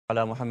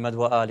على محمد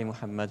وآل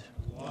محمد.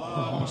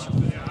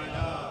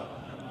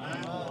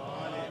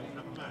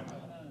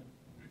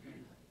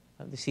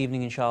 This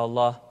evening,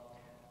 inshallah,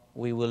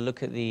 we will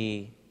look at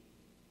the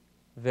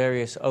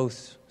various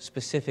oaths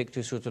specific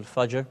to Surah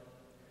al-Fajr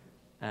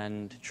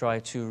and try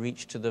to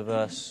reach to the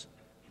verse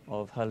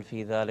of هَلْ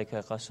فِي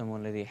ذَلِكَ قَسَمٌ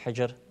الَّذِي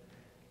حَجَرٍ,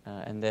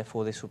 and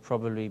therefore this will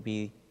probably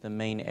be the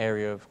main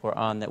area of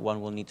Quran that one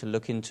will need to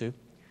look into.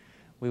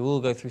 We will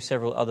go through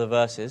several other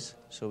verses,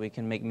 so we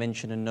can make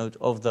mention and note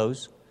of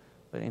those,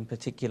 but in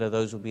particular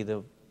those will be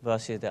the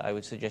verses that I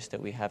would suggest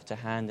that we have to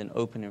hand and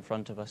open in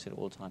front of us at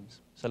all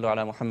times. Sallu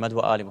ala Muhammad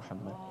wa ali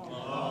Muhammad.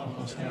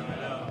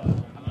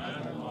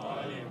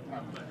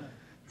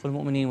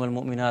 فالمؤمنين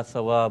والمؤمنات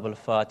ثواب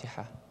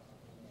الفاتحة.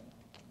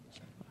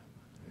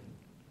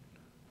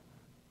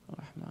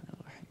 الرحمن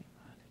الرحيم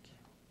مالك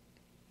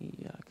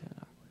إياك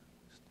نعبد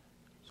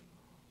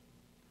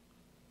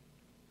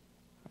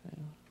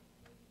ونستعين.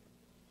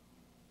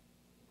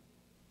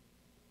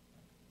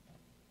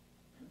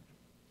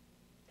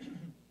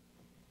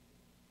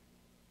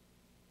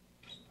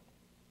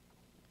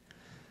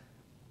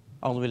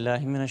 أعوذ بالله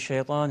من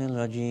الشيطان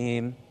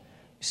الرجيم.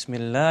 بسم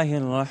الله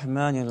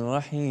الرحمن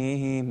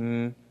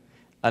الرحيم.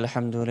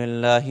 الحمد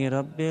لله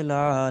رب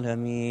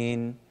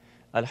العالمين.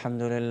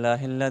 الحمد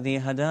لله الذي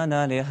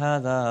هدانا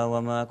لهذا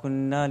وما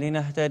كنا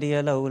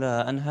لنهتدي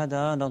لولا أن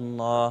هدانا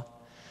الله.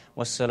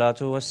 والصلاة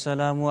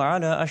والسلام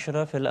على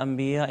أشرف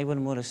الأنبياء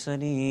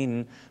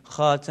والمرسلين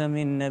خاتم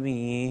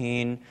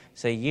النبيين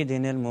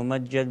سيدنا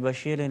الممجد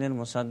بشير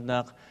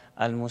المصدق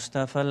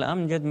المصطفى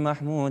الأمجد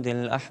محمود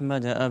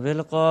الأحمد أبي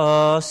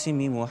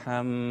القاسم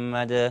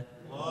محمد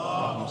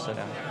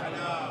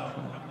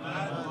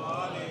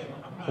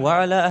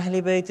وعلى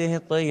أهل بيته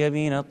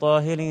الطيبين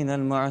الطاهرين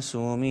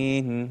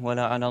المعصومين.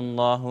 ولعن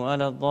الله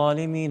على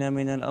الظالمين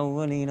من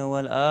الأولين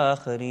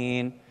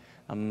والآخرين.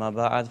 أما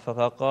بعد،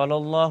 فقد قال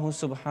الله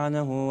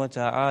سبحانه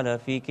وتعالى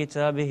في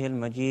كتابه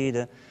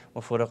المجيد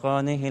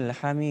وفرقانه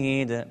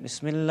الحميد.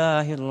 بسم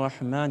الله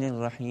الرحمن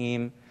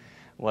الرحيم.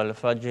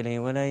 والفجر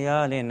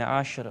وليال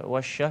عشر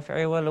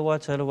والشفع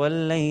والوتر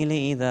والليل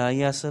إذا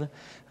يسر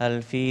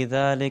هل في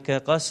ذلك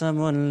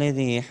قسم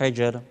لذي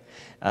حجر.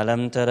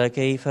 ألم تر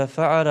كيف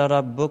فعل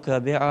ربك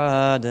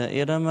بعاد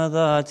إرم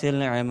ذات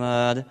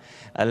العماد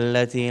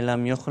التي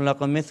لم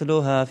يخلق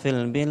مثلها في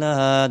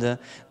البلاد.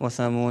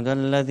 وثمود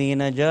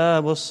الذين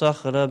جابوا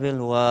الصخر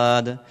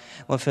بالواد.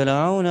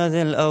 وفرعون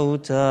ذي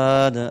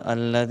الأوتاد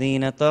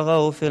الذين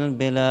طغوا في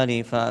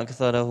البلاد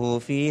فأكثره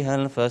فيها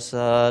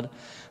الفساد.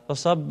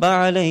 فصب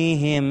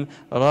عليهم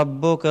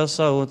ربك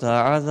صوت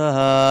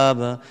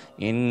عذاب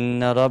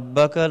إن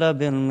ربك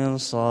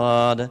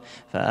لبالمرصاد.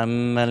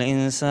 فأما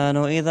الإنسان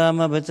إذا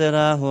ما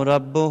ابتلاه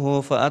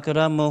ربه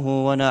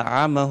فأكرمه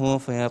ونعمه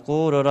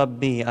فيقول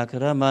ربي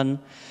أكرمن.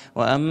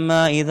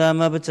 وأما إذا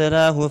ما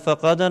ابتلاه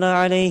فقدر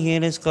عليه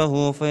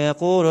رزقه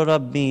فيقول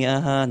ربي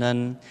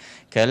أهانن.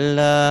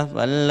 كلا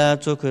بل لا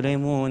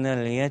تكرمون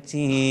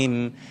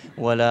اليتيم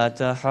ولا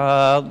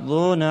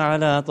تحاضون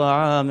على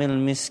طعام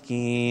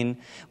المسكين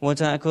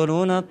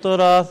وتأكلون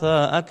التراث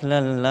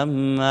أكلا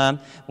لما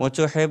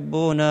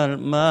وتحبون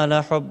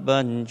المال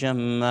حبا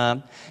جما.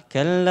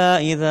 كلا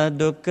إذا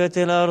دكت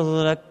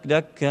الأرض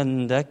دكا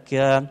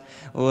دكا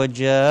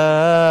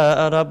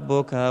وجاء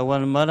ربك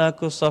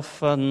والملك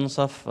صفا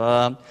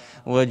صفا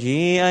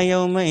وجيء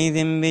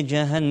يومئذ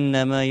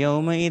بجهنم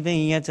يومئذ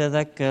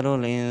يتذكر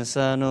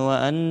الإنسان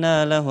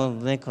وأنى له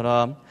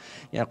الذكرى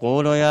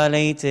يقول يا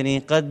ليتني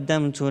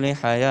قدمت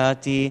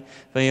لحياتي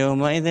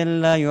فيومئذ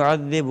لا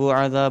يعذب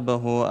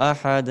عذابه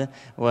أحد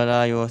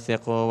ولا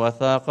يوثق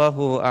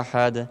وثاقه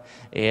أحد.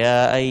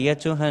 يا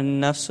أيتها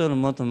النفس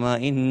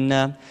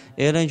المطمئنة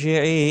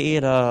ارجعي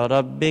إلى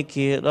ربك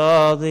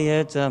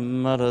راضية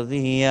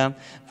مرضية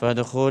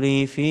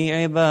فادخلي في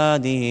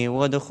عبادي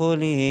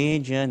وادخلي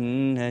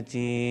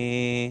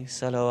جنتي.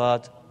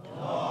 صلوات.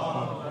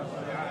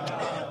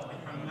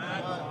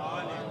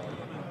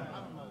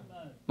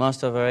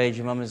 Master of our age,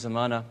 Imam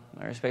al-Zamana,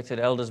 my respected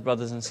elders,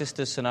 brothers and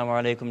sisters, Assalamu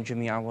alaikum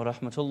jami'an wa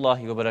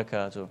rahmatullahi wa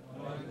barakatuh.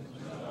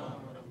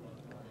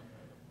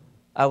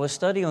 Our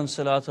study on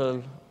Surah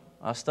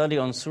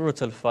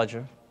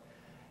al-Fajr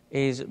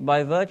is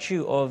by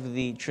virtue of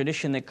the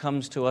tradition that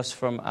comes to us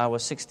from our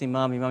sixth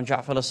Imam, Imam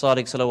Jaffer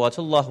Ladak,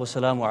 salawatullah wa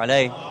salamu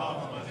alayhi,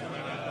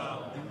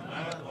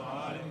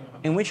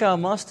 in which our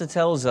Master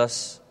tells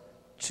us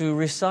to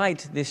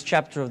recite this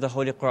chapter of the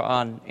Holy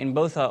Quran in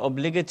both our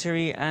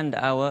obligatory and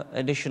our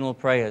additional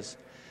prayers.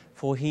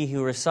 For he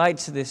who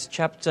recites this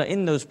chapter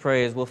in those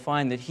prayers will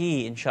find that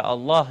he,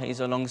 insha'Allah, is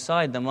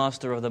alongside the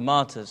Master of the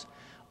Martyrs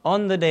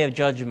on the Day of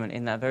Judgment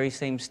in that very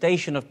same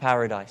station of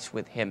paradise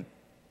with him.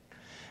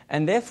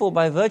 And therefore,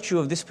 by virtue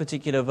of this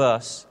particular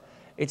verse,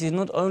 it is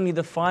not only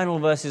the final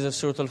verses of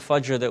Surah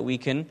al-Fajr that we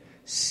can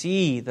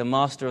see the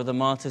Master of the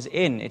Martyrs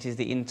in, it is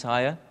the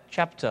entire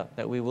chapter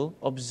that we will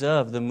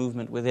observe the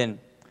movement within.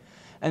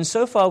 And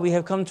so far we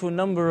have come to a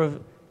number of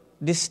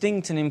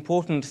distinct and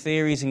important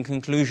theories and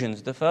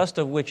conclusions, the first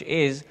of which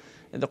is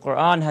that the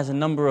Quran has a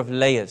number of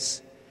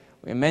layers.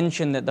 We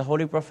mentioned that the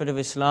Holy Prophet of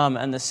Islam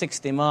and the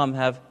sixth Imam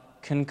have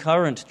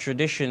concurrent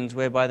traditions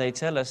whereby they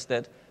tell us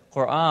that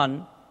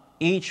Quran,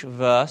 each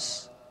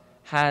verse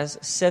has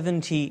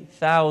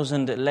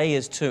 70,000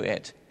 layers to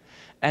it.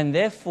 And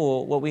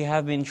therefore, what we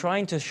have been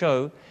trying to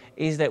show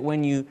is that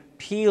when you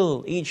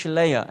peel each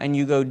layer and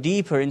you go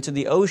deeper into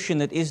the ocean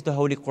that is the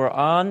Holy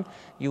Quran,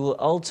 you will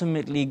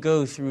ultimately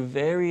go through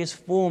various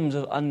forms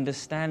of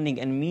understanding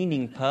and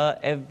meaning per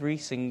every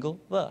single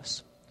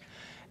verse.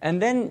 And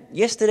then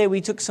yesterday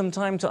we took some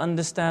time to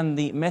understand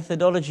the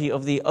methodology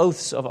of the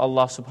oaths of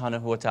Allah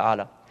subhanahu wa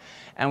ta'ala.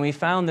 And we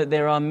found that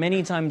there are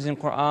many times in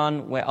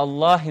Quran where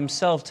Allah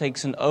Himself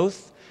takes an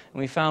oath. And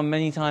we found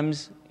many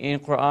times in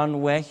Quran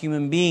where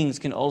human beings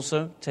can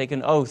also take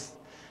an oath.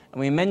 And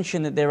we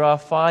mentioned that there are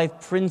 5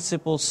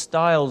 principal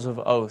styles of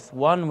oath.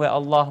 One where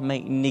Allah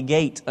may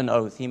negate an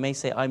oath. He may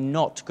say, I'm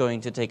not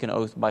going to take an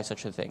oath by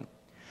such a thing.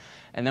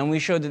 And then we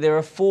showed that there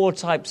are 4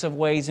 types of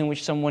ways in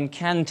which someone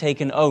can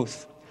take an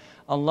oath.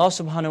 Allah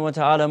subhanahu wa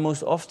ta'ala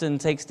most often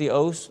takes the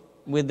oath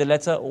with the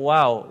letter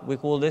waw. We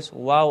call this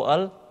waw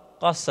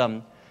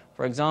al-qasam.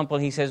 For example,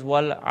 He says,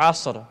 wal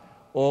asr,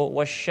 or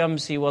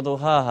wash-shamsi wa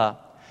duhaha.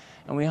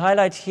 And we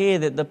highlight here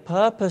that the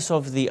purpose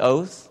of the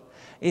oath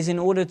is in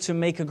order to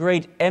make a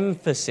great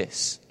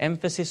emphasis.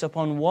 Emphasis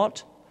upon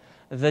what?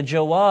 The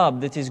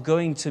jawab that is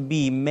going to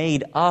be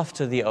made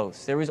after the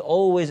oath. There is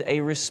always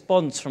a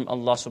response from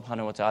Allah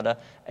subhanahu wa ta'ala,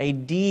 a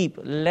deep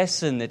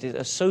lesson that is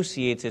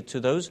associated to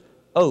those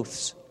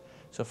oaths.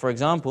 So for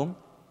example,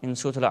 in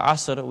Surah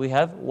Al-Asr we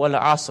have wal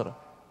asr,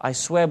 I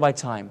swear by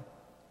time.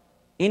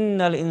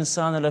 Innal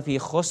insana lafi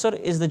khusr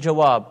is the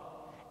jawab.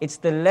 It's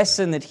the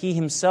lesson that He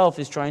Himself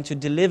is trying to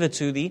deliver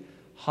to the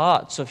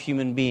hearts of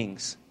human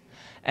beings.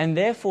 And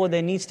therefore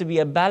there needs to be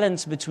a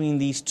balance between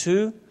these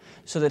two,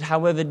 so that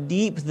however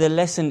deep the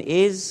lesson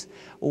is,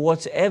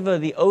 whatever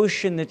the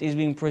ocean that is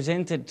being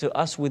presented to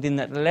us within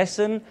that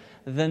lesson,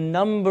 the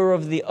number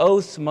of the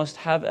oaths must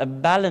have a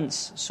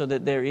balance so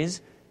that there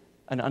is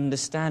an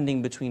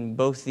understanding between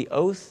both the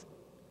oath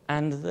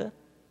and the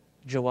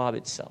jawab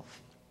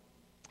itself.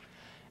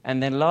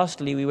 And then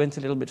lastly, we went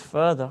a little bit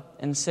further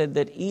and said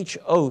that each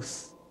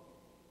oath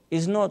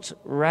is not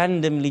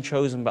randomly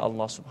chosen by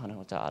Allah subhanahu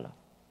wa ta'ala.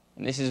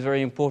 And this is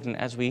very important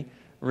as we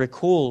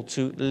recall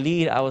to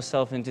lead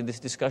ourselves into this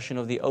discussion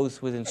of the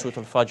oath within Surah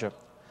Al-Fajr.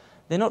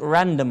 They're not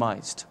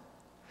randomized.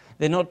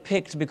 They're not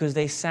picked because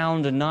they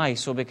sound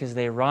nice or because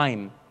they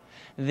rhyme.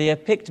 They are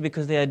picked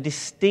because they are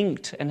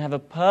distinct and have a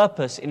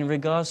purpose in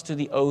regards to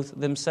the oath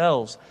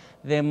themselves.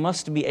 There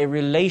must be a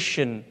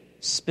relation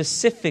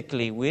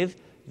specifically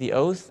with the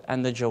oath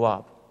and the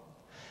jawab.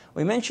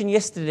 We mentioned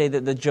yesterday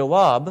that the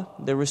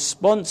jawab, the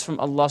response from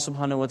Allah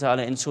subhanahu wa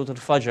ta'ala in Surah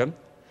Al-Fajr,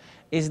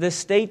 is the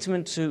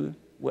statement to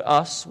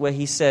us where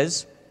He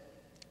says,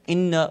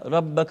 Inna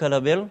rabbaka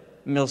labil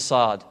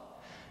mirsad,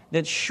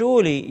 that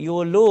surely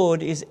your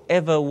Lord is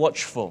ever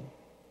watchful.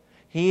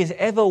 He is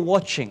ever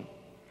watching.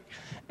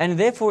 And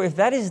therefore, if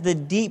that is the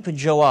deep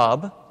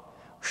jawab,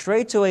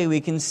 straight away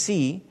we can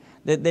see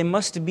that there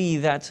must be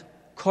that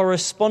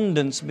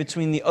correspondence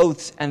between the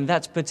oaths and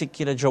that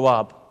particular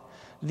jawab.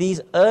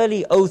 These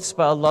early oaths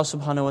by Allah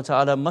subhanahu wa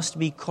ta'ala must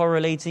be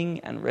correlating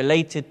and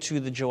related to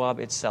the jawab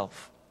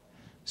itself.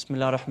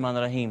 Bismillah ar-Rahman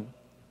ar-Rahim.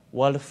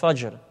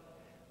 Wal-Fajr,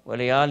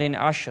 wa-layalin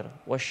ashr,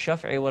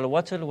 wa-shaf'i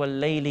wal-watr,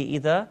 wal-layli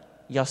idha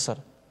yasr.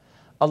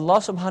 Allah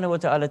subhanahu wa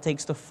ta'ala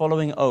takes the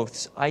following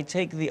oaths. I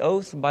take the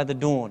oath by the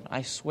dawn.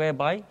 I swear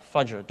by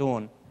Fajr,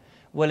 dawn.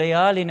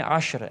 وَلَيَالٍ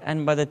عَشْرٍ,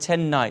 and by the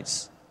 10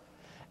 nights.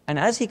 And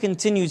as He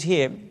continues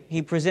here,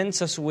 He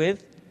presents us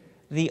with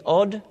the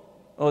odd,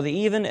 or the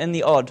even and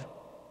the odd.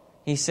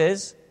 He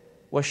says,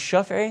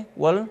 وَالشَّفْعِ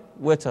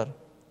وَالْوِتْرِ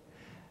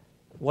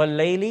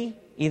وَاللَّيْلِ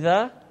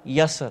إِذَا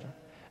يَسْرٍ,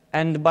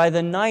 and by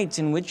the night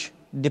in which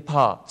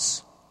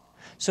departs.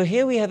 So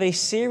here we have a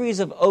series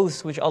of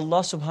oaths which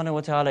Allah subhanahu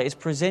wa ta'ala is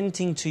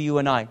presenting to you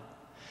and I.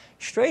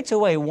 Straight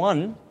away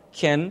one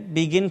can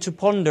begin to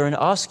ponder and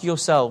ask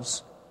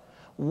yourselves,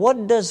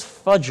 what does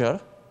Fajr,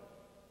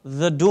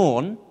 the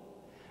dawn,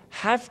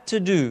 have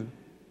to do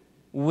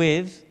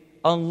with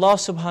Allah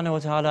subhanahu wa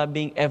ta'ala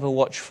being ever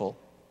watchful?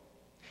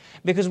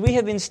 Because we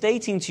have been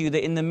stating to you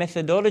that in the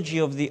methodology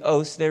of the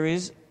oath there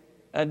is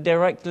a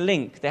direct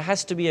link. There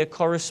has to be a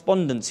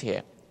correspondence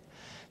here.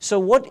 So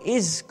what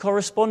is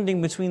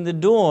corresponding between the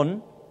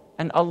dawn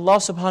and Allah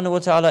subhanahu wa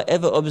ta'ala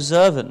ever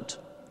observant?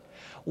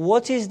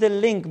 What is the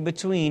link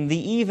between the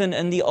even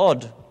and the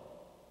odd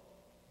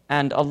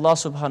and Allah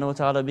subhanahu wa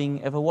ta'ala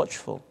being ever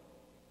watchful?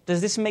 Does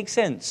this make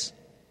sense?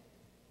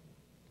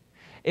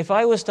 If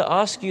I was to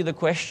ask you the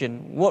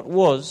question, what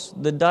was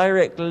the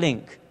direct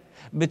link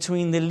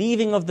between the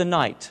leaving of the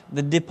night,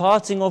 the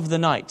departing of the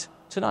night,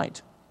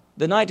 tonight?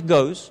 The night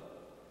goes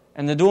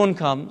and the dawn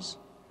comes.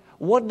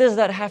 What does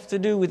that have to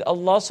do with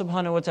Allah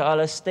subhanahu wa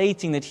ta'ala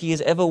stating that He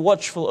is ever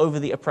watchful over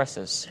the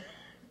oppressors?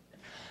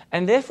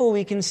 And therefore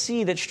we can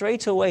see that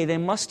straight away there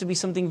must be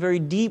something very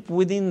deep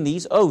within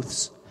these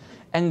oaths.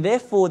 And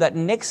therefore that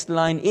next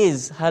line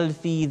is, هَلْ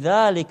فِي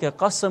ذَلِكَ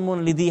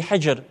قَسَمٌ لِذِي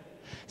حَجْرٍ.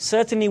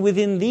 Certainly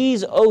within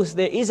these oaths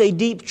there is a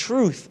deep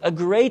truth, a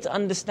great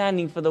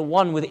understanding for the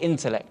one with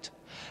intellect.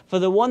 For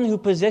the one who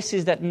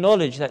possesses that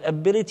knowledge, that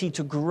ability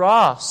to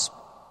grasp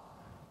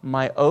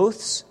my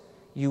oaths,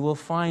 you will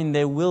find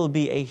there will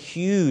be a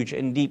huge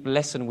and deep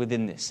lesson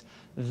within this.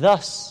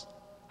 Thus,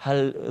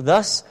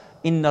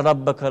 inna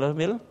rabbaka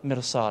labil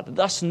mirsad.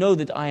 Thus know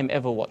that I am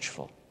ever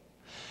watchful.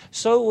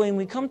 So when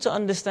we come to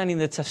understanding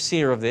the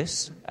tafsir of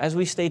this, as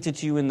we stated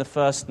to you in the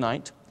first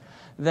night,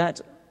 that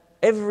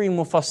every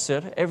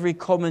mufassir, every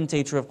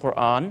commentator of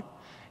Quran,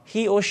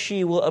 he or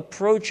she will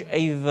approach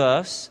a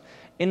verse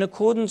in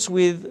accordance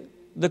with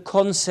the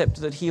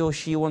concept that he or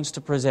she wants to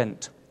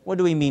present. What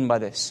do we mean by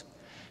this?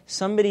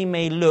 Somebody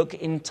may look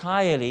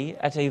entirely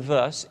at a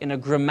verse in a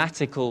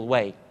grammatical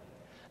way.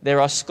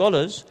 There are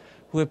scholars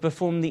who have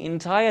performed the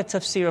entire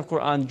tafsir of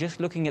Quran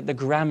just looking at the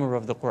grammar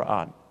of the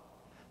Quran.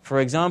 For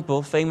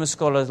example, famous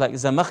scholars like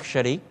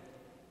Zamakhshari,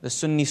 the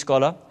Sunni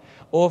scholar,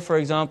 or for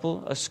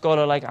example, a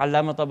scholar like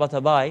Allama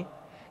Tabatabai,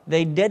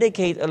 they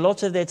dedicate a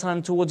lot of their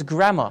time towards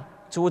grammar,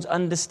 towards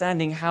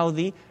understanding how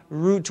the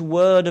root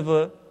word of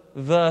a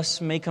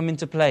verse may come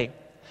into play.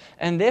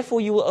 And therefore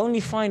you will only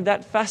find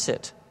that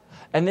facet,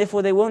 and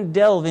therefore they won't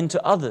delve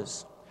into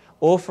others.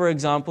 Or for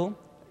example,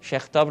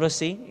 Sheikh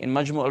Tabrasi in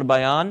Majmu'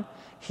 al-Bayan,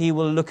 he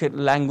will look at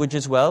language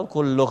as well,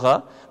 called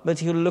lugha, but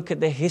he'll look at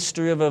the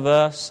history of a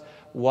verse,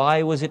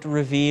 why was it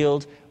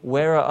revealed,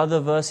 where are other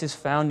verses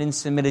found in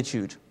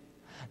similitude.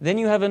 Then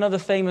you have another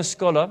famous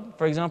scholar,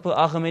 for example,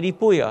 Agha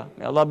Puya,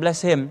 may Allah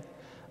bless him.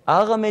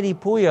 Agha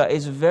Puya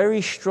is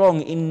very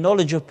strong in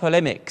knowledge of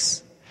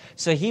polemics.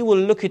 So he will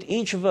look at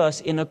each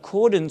verse in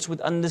accordance with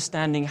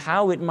understanding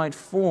how it might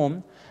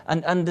form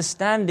an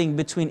understanding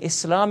between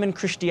Islam and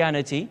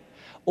Christianity,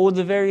 or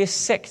the various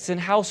sects and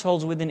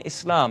households within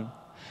Islam.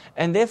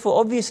 And therefore,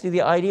 obviously,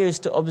 the idea is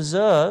to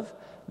observe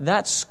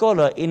that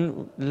scholar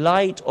in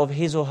light of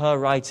his or her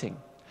writing.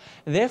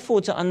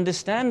 Therefore, to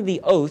understand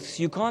the oaths,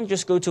 you can't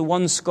just go to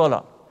one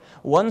scholar.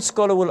 One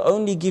scholar will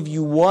only give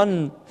you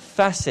one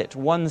facet,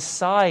 one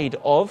side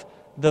of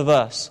the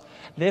verse.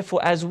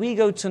 Therefore, as we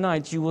go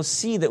tonight, you will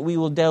see that we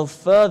will delve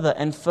further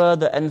and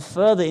further and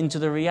further into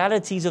the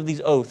realities of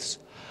these oaths.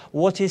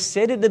 What is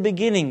said at the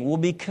beginning will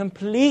be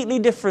completely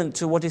different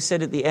to what is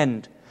said at the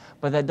end.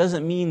 But that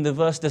doesn't mean the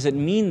verse doesn't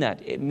mean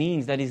that. It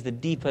means that is the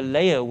deeper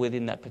layer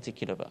within that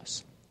particular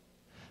verse.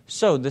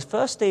 So the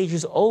first stage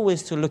is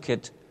always to look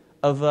at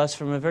a verse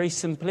from a very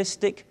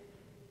simplistic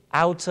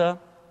outer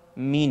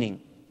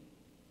meaning.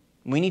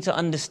 We need to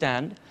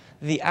understand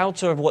the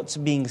outer of what's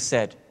being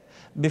said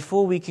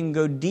before we can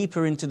go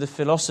deeper into the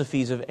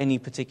philosophies of any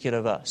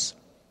particular verse.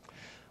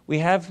 We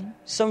have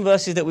some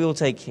verses that we will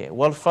take here.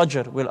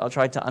 Wal-Fajr, we'll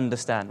try to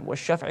understand.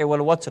 Wal-Shaf'i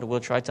wal-Watr,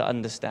 we'll try to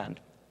understand.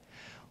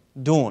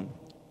 Dawn.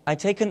 I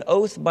take an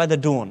oath by the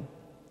dawn.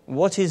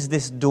 What is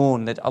this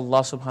dawn that Allah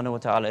subhanahu wa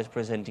ta'ala is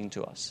presenting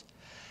to us?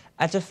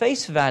 At a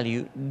face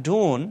value,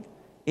 dawn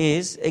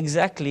is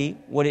exactly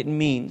what it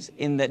means,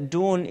 in that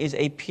dawn is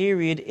a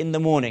period in the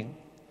morning.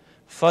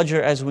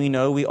 Fajr, as we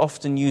know, we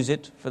often use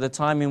it for the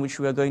time in which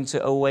we are going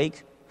to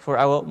awake for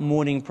our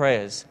morning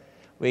prayers.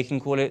 We can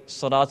call it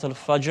Salat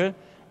al-Fajr,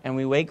 and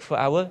we wake for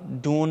our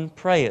dawn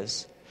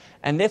prayers.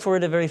 And therefore,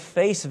 at a very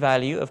face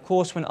value, of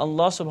course, when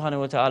Allah subhanahu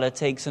wa ta'ala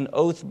takes an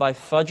oath by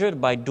Fajr,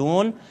 by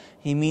dawn,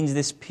 He means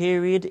this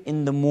period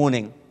in the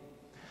morning.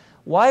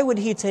 Why would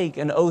He take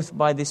an oath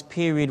by this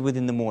period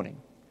within the morning?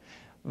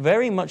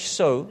 Very much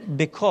so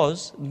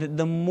because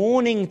the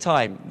morning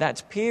time,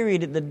 that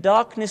period at the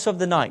darkness of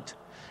the night,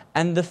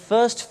 and the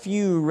first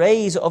few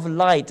rays of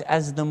light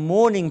as the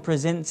morning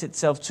presents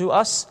itself to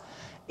us,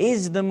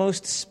 is the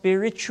most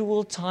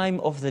spiritual time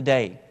of the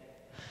day.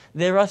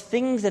 There are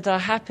things that are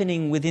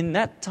happening within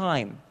that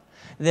time.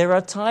 There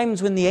are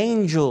times when the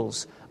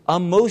angels are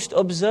most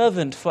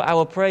observant for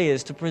our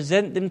prayers to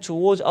present them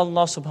towards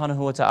Allah subhanahu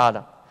wa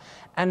ta'ala.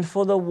 And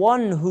for the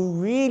one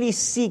who really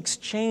seeks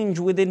change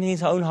within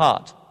his own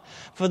heart,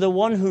 for the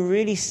one who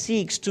really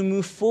seeks to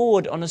move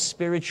forward on a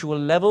spiritual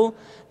level,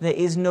 there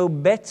is no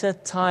better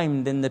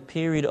time than the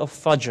period of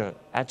Fajr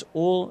at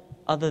all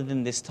other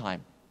than this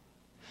time.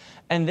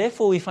 And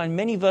therefore we find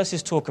many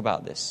verses talk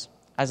about this.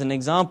 As an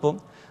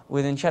example,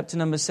 within chapter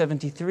number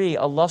 73,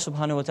 Allah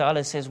subhanahu wa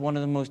ta'ala says one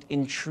of the most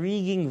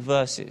intriguing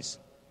verses.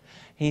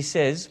 He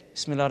says,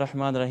 Bismillah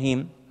ar-Rahman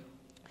ar-Rahim,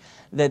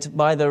 that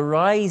by the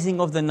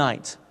rising of the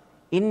night,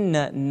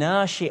 Inna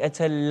nashi'at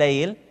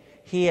al-layl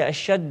hiya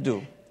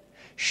ashaddu.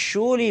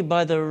 Surely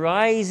by the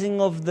rising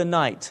of the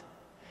night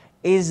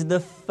is the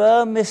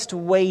firmest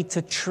way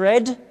to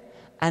tread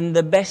and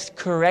the best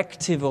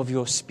corrective of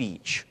your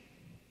speech.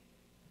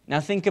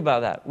 Now think about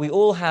that. We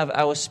all have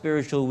our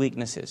spiritual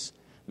weaknesses.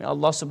 May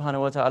Allah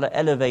subhanahu wa ta'ala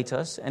elevate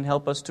us and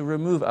help us to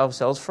remove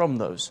ourselves from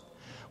those.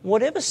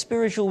 Whatever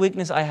spiritual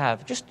weakness I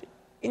have, just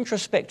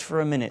introspect for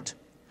a minute.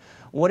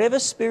 Whatever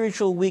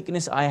spiritual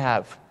weakness I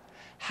have,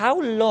 how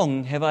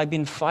long have I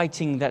been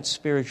fighting that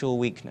spiritual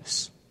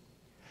weakness?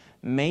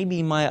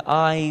 Maybe my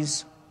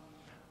eyes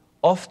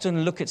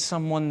often look at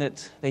someone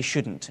that they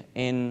shouldn't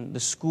in the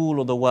school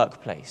or the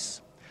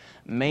workplace.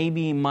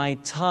 Maybe my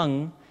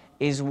tongue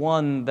is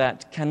one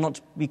that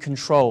cannot be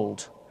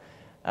controlled.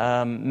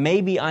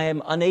 Maybe I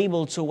am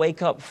unable to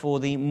wake up for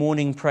the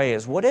morning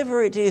prayers.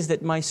 Whatever it is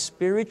that my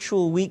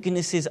spiritual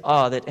weaknesses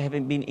are that have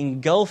been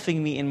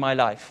engulfing me in my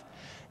life,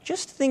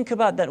 just think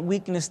about that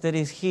weakness that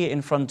is here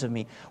in front of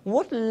me.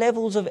 What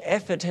levels of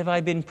effort have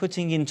I been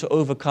putting in to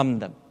overcome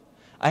them?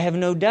 I have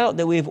no doubt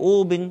that we've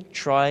all been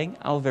trying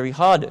our very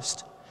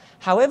hardest.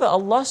 However,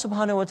 Allah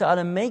subhanahu wa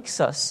ta'ala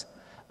makes us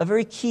a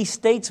very key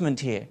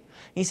statement here.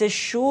 He says,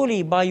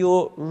 surely by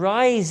your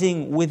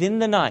rising within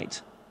the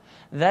night,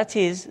 that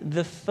is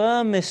the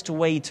firmest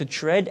way to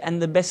tread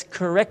and the best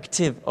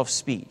corrective of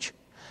speech.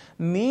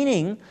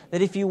 Meaning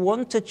that if you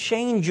want to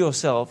change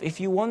yourself, if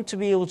you want to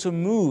be able to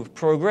move,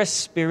 progress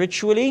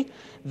spiritually,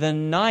 the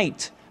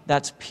night,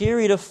 that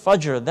period of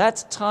Fajr,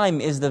 that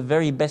time is the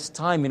very best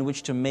time in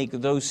which to make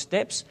those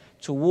steps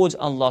towards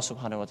Allah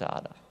subhanahu wa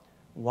ta'ala.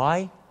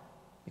 Why?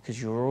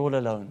 Because you're all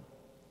alone.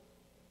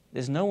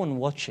 There's no one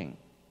watching.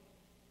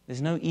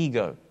 There's no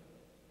ego.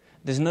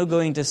 There's no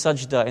going to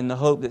sajda in the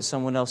hope that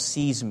someone else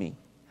sees me.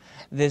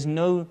 There's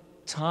no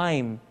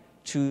time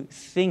to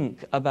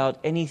think about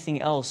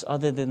anything else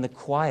other than the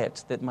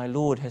quiet that my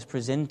Lord has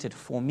presented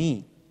for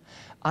me.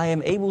 I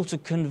am able to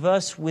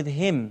converse with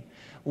Him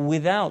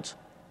without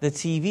the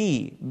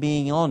TV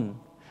being on.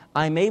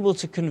 I'm able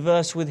to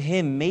converse with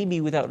Him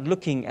maybe without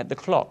looking at the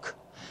clock.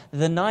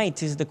 The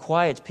night is the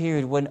quiet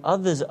period when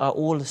others are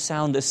all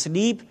sound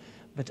asleep,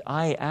 but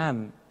I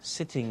am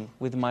sitting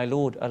with my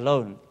Lord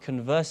alone,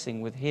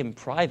 conversing with Him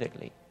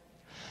privately.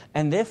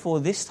 And therefore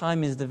this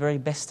time is the very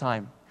best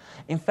time.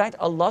 In fact,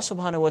 Allah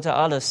subhanahu wa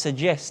ta'ala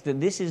suggests that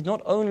this is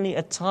not only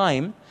a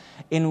time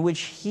in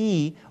which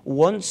He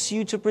wants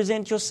you to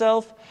present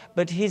yourself,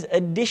 but His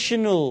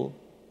additional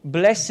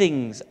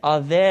blessings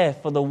are there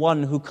for the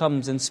one who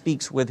comes and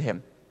speaks with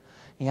Him.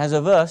 He has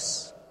a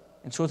verse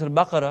in Surah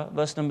Al-Baqarah,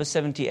 verse number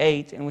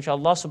 78, in which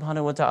Allah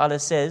subhanahu wa ta'ala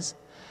says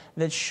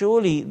that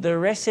surely the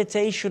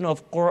recitation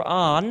of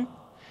Quran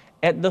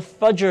at the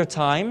Fajr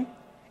time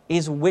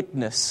is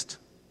witnessed.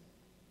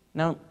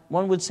 Now,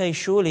 one would say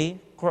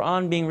surely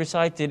Quran being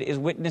recited is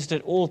witnessed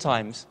at all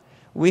times.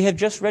 We have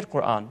just read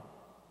Quran.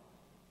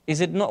 Is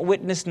it not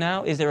witnessed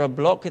now? Is there a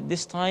block at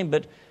this time,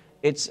 but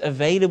it's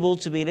available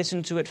to be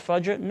listened to at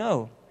Fajr?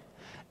 No.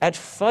 At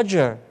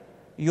Fajr,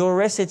 your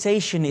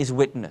recitation is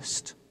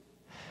witnessed.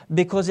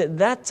 Because at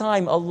that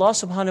time, Allah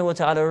subhanahu wa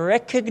ta'ala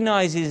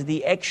recognizes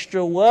the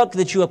extra work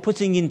that you are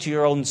putting into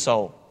your own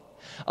soul.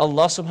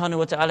 Allah subhanahu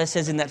wa ta'ala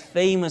says in that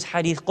famous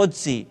hadith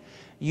Qudsi,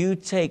 you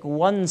take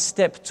one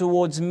step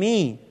towards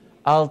me,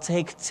 I'll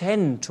take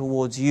 10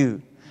 towards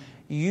you.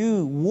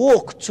 You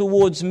walk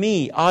towards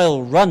me,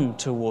 I'll run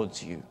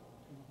towards you.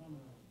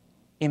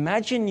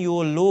 Imagine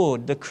your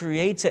Lord, the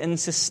creator and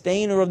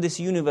sustainer of this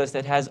universe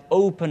that has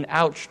open,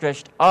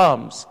 outstretched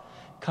arms.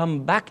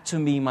 Come back to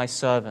me, my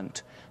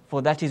servant,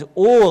 for that is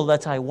all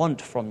that I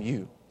want from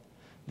you.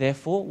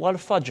 Therefore, wal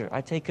Fajr, I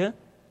take an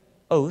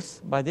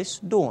oath by this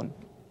dawn.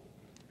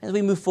 As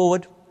we move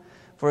forward,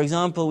 for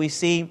example, we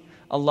see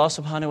Allah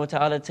subhanahu wa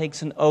ta'ala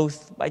takes an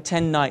oath by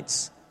 10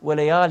 nights.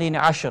 وَلَيَالٍ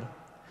عَشْرٍ.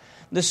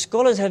 The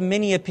scholars have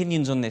many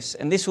opinions on this,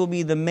 and this will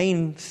be the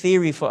main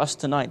theory for us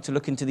tonight to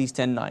look into these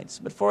 10 nights.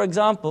 But for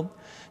example,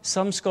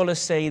 some scholars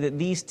say that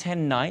these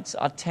 10 nights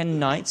are 10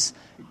 nights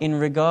in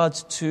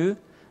regards to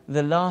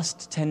the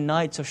last 10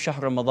 nights of Shahr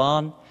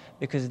Ramadan,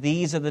 because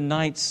these are the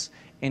nights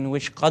in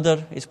which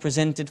Qadr is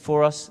presented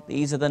for us.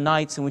 These are the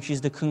nights in which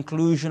is the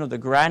conclusion of the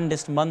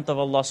grandest month of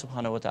Allah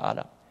subhanahu wa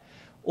ta'ala.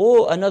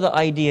 Or another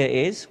idea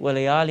is,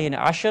 وَلَيَالٍ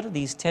عَشْرٍ,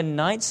 these 10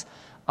 nights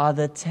are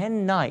the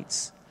 10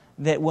 nights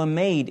that were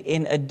made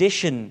in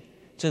addition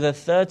to the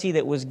 30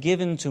 that was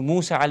given to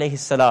Musa alayhi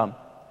salam.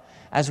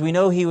 As we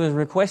know, he was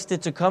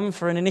requested to come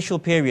for an initial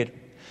period.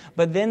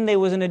 But then there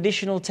was an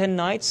additional 10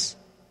 nights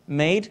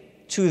made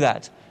to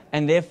that.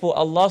 And therefore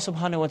Allah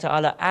subhanahu wa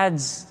ta'ala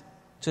adds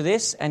to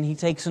this and He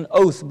takes an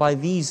oath by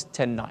these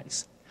 10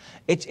 nights.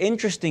 It's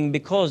interesting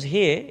because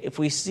here, if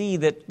we see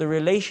that the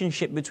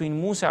relationship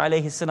between Musa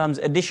alayhi salam's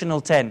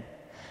additional 10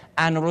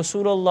 and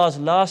Rasulullah's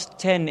last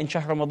 10 in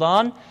Shahr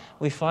Ramadan,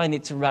 we find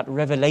it's about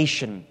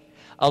revelation.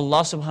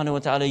 Allah subhanahu wa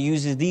ta'ala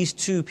uses these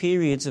two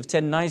periods of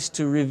 10 nights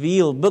to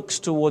reveal books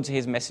towards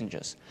His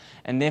messengers.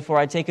 And therefore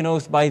I take an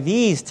oath by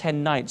these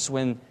 10 nights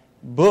when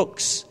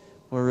books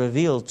were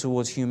revealed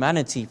towards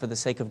humanity for the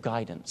sake of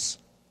guidance.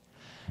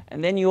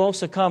 And then you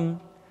also come,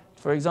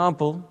 for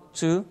example,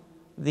 to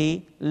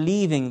the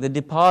leaving, the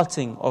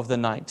departing of the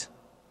night.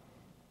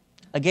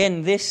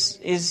 Again, this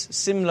is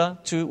similar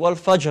to Wal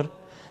Fajr,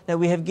 that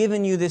we have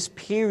given you this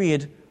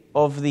period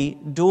of the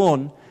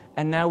dawn,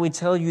 and now we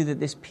tell you that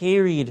this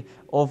period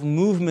of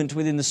movement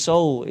within the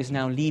soul is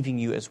now leaving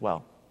you as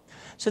well.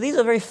 So these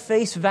are very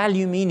face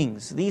value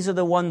meanings. These are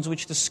the ones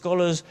which the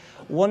scholars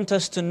want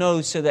us to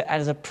know, so that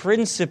as a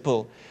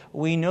principle,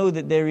 we know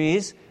that there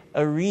is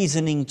a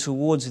reasoning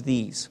towards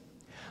these.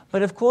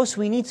 But of course,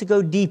 we need to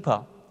go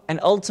deeper. And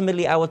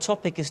ultimately, our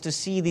topic is to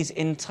see this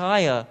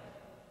entire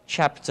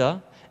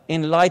chapter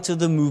in light of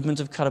the movement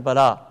of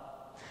Karbala.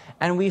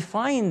 And we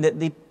find that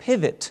the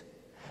pivot,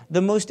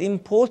 the most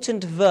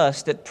important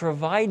verse that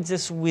provides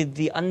us with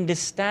the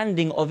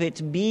understanding of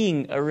it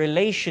being a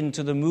relation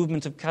to the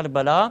movement of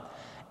Karbala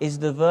is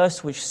the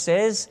verse which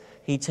says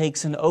he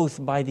takes an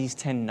oath by these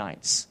 10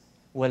 nights.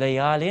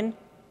 وَلَيَالٍ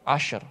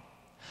عَشْرٍ.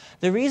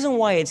 The reason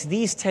why it's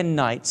these 10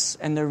 nights,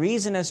 and the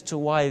reason as to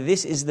why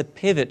this is the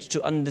pivot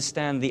to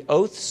understand the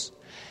oaths,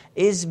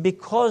 is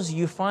because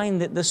you find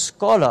that the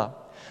scholar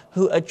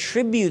who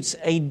attributes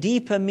a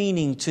deeper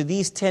meaning to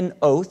these 10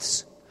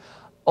 oaths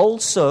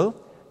also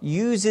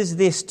uses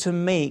this to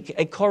make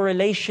a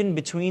correlation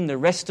between the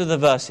rest of the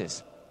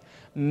verses.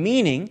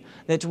 Meaning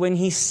that when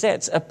he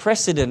sets a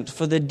precedent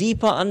for the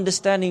deeper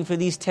understanding for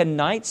these 10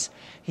 nights,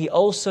 he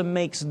also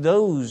makes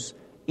those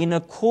in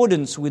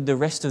accordance with the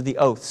rest of the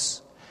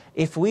oaths.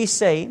 If we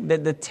say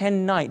that the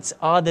 10 nights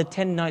are the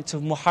 10 nights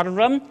of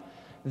Muharram,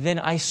 then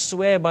I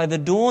swear by the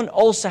dawn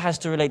also has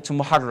to relate to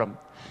Muharram.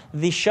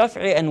 The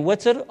Shaf'i and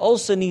Witr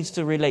also needs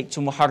to relate to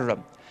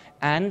Muharram.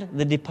 And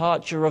the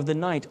departure of the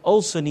night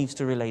also needs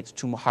to relate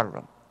to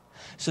Muharram.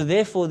 So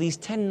therefore these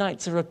 10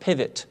 nights are a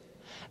pivot.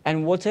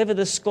 And whatever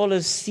the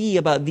scholars see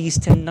about these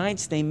 10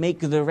 nights, they make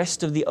the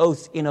rest of the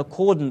oath in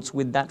accordance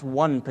with that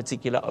one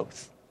particular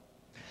oath.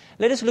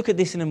 Let us look at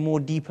this in a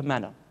more deeper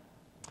manner.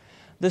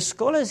 The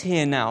scholars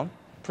here now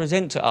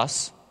present to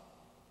us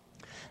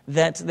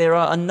that there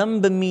are a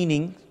number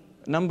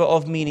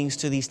of meanings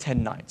to these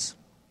 10 nights.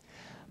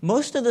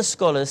 Most of the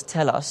scholars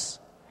tell us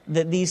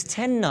that these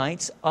 10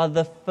 nights are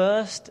the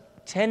first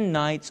 10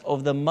 nights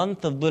of the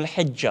month of Dhul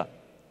Hijjah.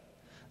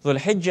 Dhul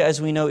Hijjah,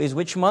 as we know, is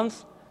which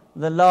month?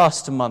 The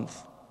last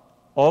month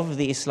of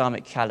the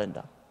Islamic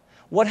calendar.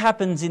 What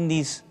happens in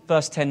these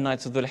first 10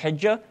 nights of Dhul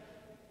Hijjah?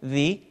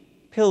 The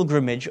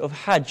pilgrimage of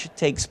Hajj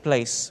takes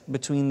place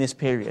between this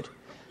period.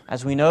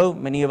 As we know,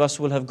 many of us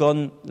will have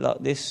gone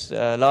this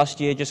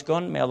last year just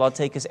gone. May Allah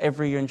take us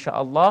every year,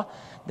 inshaAllah.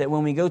 That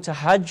when we go to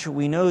Hajj,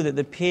 we know that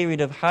the period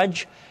of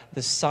Hajj,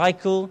 the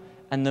cycle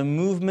and the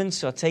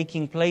movements are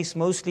taking place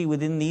mostly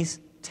within these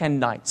 10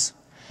 nights.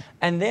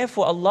 And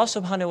therefore Allah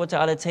subhanahu wa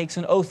ta'ala takes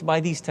an oath by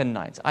these 10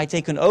 nights. I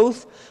take an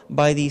oath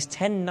by these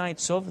 10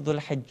 nights of Dhul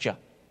Hijjah.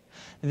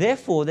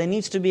 Therefore there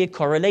needs to be a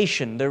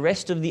correlation. The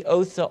rest of the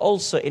oaths are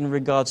also in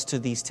regards to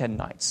these 10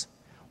 nights.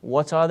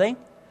 What are they?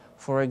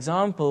 For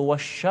example,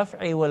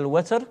 وَالشَّفْعِ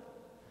وَالْوَتْرِ.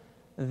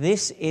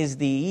 This is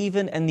the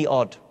even and the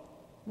odd.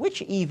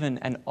 Which even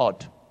and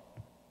odd?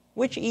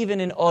 Which even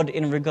and odd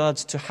in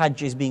regards to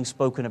Hajj is being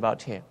spoken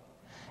about here?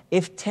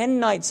 If 10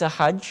 nights are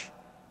Hajj,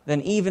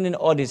 then even and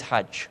odd is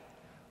Hajj.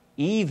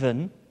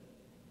 Even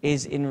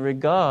is in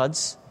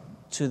regards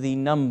to the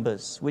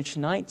numbers. Which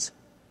night?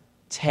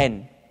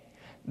 10.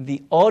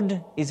 The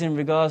odd is in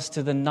regards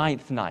to the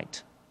 9th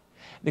night.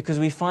 Because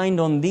we find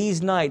on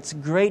these nights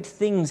great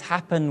things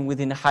happen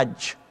within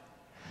Hajj.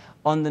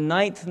 On the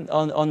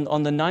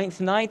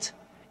 9th night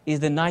is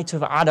the night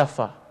of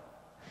Arafah.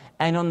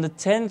 And on the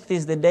 10th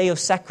is the day of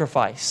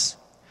sacrifice.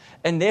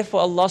 And therefore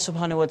Allah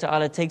subhanahu wa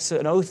ta'ala takes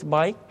an oath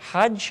by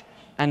Hajj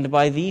and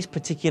by these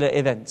particular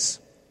events.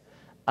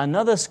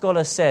 Another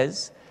scholar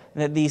says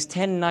that these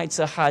 10 nights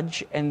are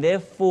Hajj, and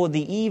therefore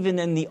the even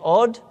and the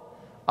odd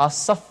are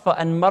Safa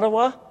and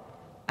Marwa,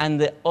 and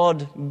the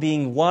odd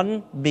being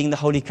one, being the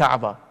Holy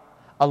Kaaba.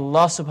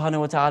 Allah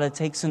subhanahu wa ta'ala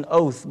takes an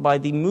oath by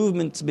the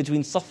movements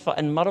between Safa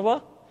and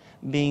Marwa,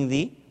 being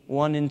the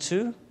 1 and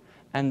 2,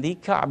 and the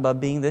Kaaba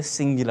being the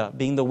singular,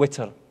 being the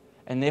witr.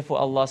 And therefore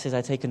Allah says,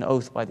 I take an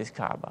oath by this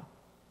Kaaba.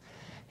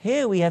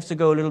 Here we have to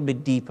go a little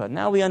bit deeper.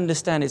 Now we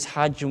understand it's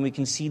Hajj and we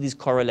can see these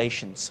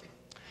correlations.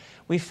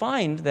 We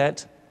find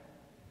that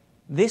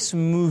this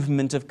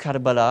movement of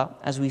Karbala,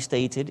 as we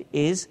stated,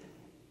 is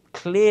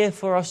clear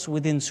for us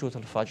within Surah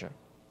al-Fajr.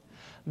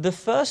 The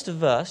first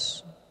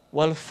verse,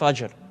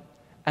 al-Fajr,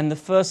 and the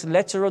first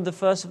letter of the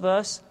first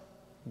verse,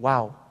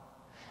 wow.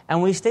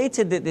 And we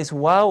stated that this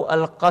wow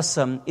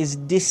al-Qasam is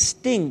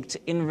distinct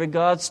in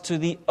regards to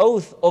the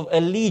oath of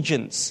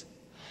allegiance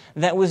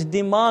that was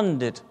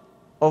demanded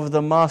of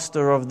the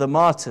master of the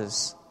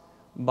martyrs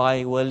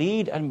by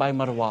Walid and by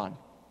Marwan.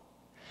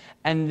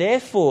 And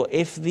therefore,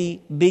 if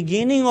the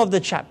beginning of the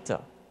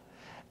chapter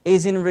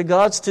is in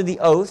regards to the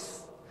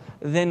oath,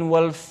 then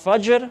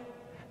wal-Fajr,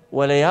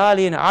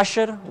 وَلَيَالٍ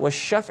عَشْرٍ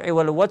وَالشَّفْعِ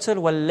وَالْوَتْرِ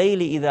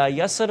وَاللَّيْلِ إِذَا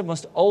يَسْرٍ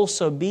must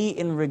also be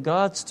in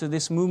regards to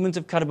this movement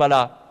of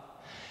Karbala.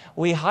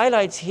 We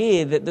highlight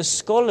here that the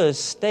scholars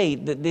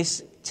state that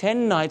these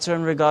 10 nights are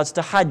in regards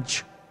to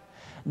Hajj.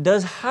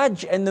 Does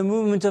Hajj and the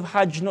movement of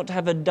Hajj not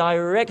have a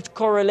direct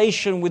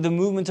correlation with the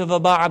movement of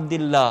Aba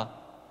Abdillah?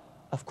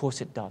 Of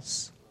course it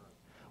does.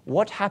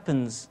 What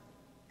happens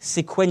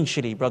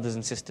sequentially, brothers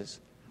and sisters?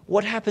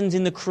 What happens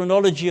in the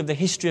chronology of the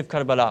history of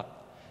Karbala?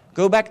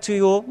 Go back to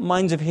your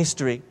minds of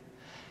history.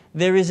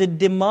 There is a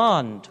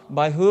demand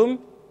by whom?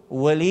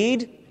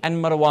 Walid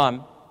and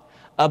Marwan.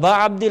 Aba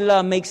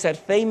Abdillah makes that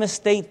famous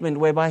statement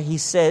whereby he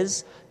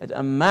says that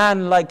a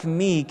man like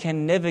me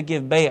can never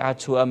give bay'ah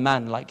to a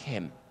man like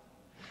him.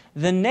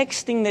 The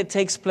next thing that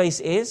takes place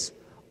is,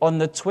 on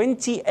the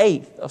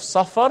 28th of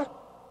Safar,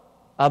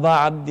 Aba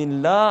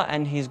Abdillah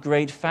and his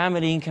great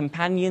family and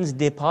companions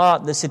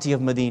depart the city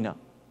of Medina.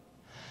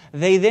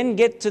 They then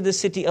get to the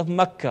city of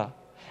Mecca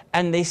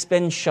and they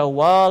spend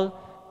Shawwal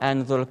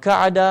and Dhul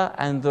Qa'dah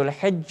and Dhul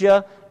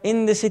Hijjah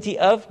in the city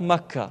of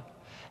Mecca.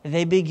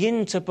 They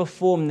begin to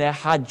perform their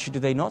Hajj, do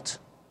they not?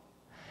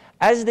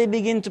 As they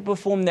begin to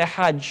perform their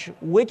Hajj,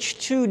 which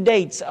two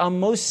dates are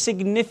most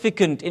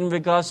significant in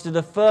regards to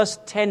the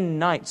first 10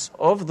 nights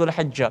of Dhul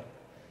Hijjah?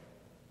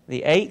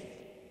 The 8th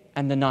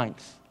and the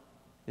 9th.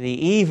 The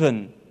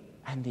even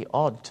and the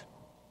odd.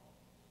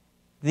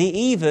 The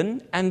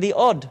even and the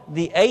odd.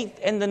 The 8th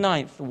and the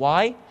 9th.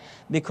 Why?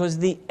 Because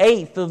the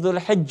 8th of Dhul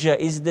Hijjah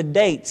is the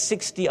date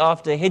 60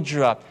 after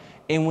Hijrah,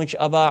 in which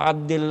Abu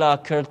Abdullah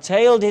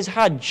curtailed his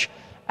Hajj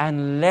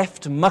and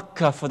left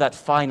Mecca for that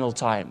final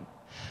time.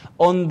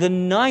 On the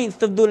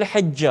 9th of Dhul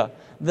Hijjah,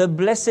 the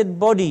blessed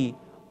body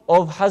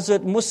of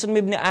Hazrat Muslim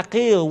ibn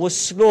Aqil was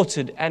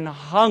slaughtered and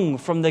hung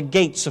from the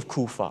gates of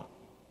Kufa.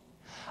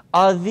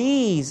 Are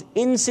these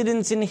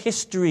incidents in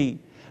history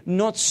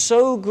not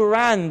so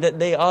grand that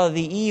they are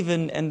the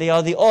even and they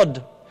are the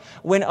odd?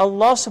 When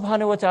Allah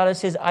subhanahu wa ta'ala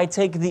says, I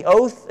take the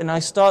oath, and I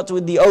start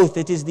with the oath,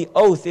 it is the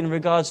oath in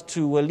regards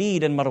to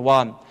Walid and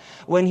Marwan.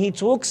 When He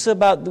talks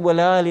about the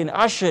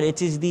Ithna'asheri,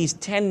 it is these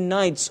 10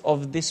 nights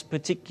of this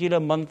particular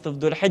month of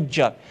Dhul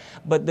Hijjah.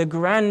 But the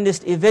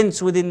grandest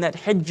events within that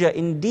Hijjah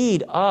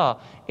indeed are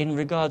in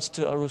regards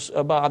to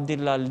Abu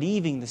Abdullah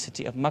leaving the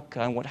city of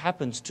Mecca and what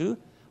happens to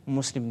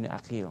Muslim ibn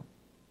Aqil.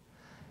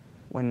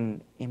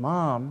 When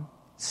Imam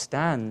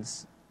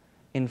stands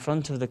in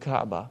front of the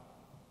Kaaba,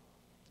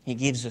 he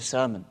gives a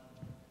sermon.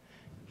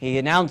 He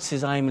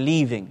announces, I am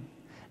leaving.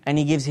 And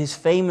he gives his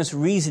famous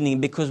reasoning,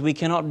 because we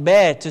cannot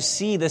bear to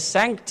see the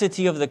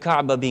sanctity of the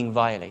Kaaba being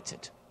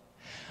violated.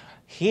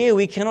 Here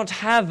we cannot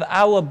have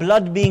our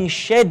blood being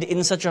shed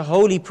in such a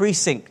holy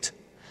precinct.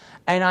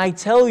 And I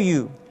tell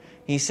you,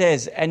 he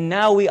says, and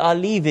now we are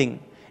leaving.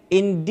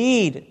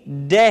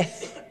 Indeed,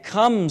 death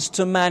comes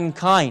to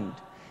mankind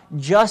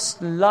just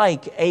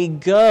like a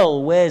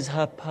girl wears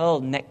her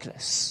pearl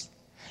necklace.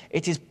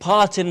 It is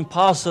part and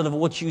parcel of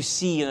what you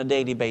see on a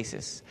daily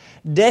basis.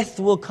 Death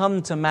will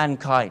come to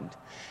mankind.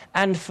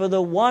 And for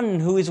the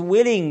one who is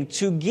willing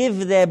to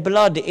give their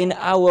blood in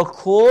our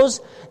cause,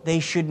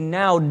 they should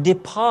now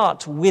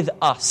depart with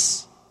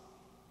us.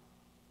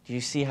 Do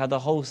you see how the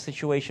whole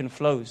situation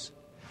flows?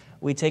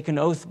 We take an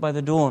oath by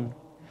the dawn,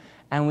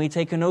 and we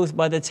take an oath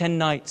by the 10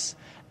 nights,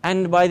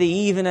 and by the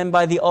even and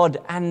by the odd,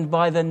 and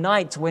by the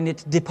night when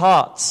it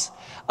departs.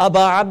 Abu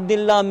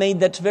Abdullah made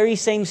that very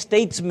same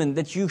statement,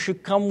 that you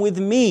should come with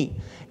me.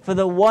 For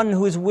the one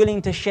who is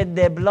willing to shed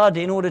their blood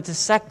in order to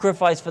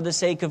sacrifice for the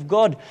sake of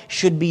God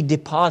should be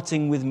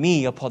departing with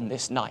me upon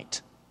this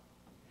night.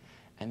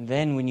 And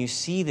then when you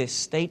see this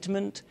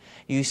statement,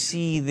 you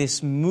see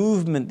this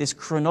movement, this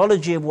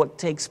chronology of what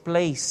takes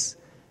place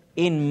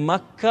in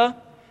Mecca,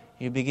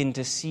 you begin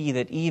to see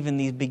that even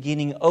these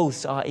beginning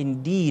oaths are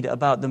indeed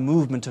about the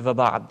movement of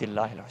Abu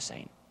Abdullah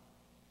al-Hussein.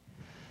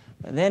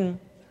 But then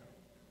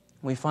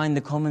we find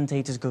the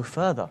commentators go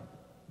further.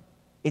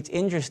 It's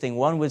interesting.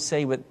 One would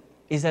say, but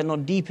is that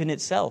not deep in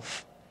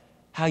itself?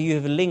 How you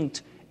have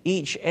linked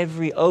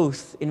every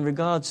oath in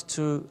regards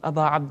to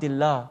Abu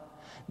Abdullah.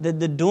 That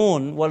the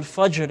dawn,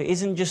 al-Fajr,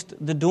 isn't just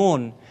the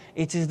dawn.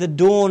 It is the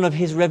dawn of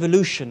his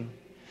revolution.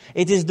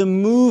 It is the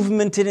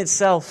movement in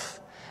itself.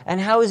 And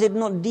how is it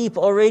not deep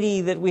already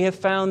that we have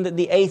found that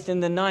the 8th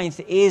and the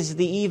 9th is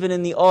the even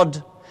and the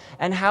odd?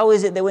 And how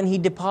is it that when he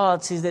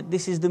departs, is that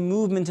this is the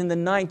movement in the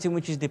night in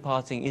which he's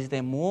departing? Is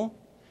there more?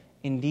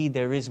 Indeed,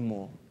 there is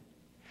more.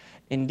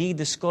 Indeed,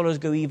 the scholars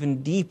go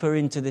even deeper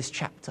into this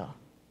chapter.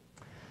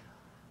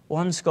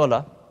 One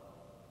scholar,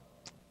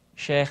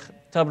 Sheikh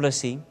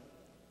Tablasi,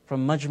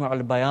 from Majma'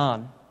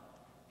 al-Bayan,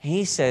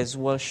 he says,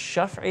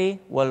 وَالشَّفْعِ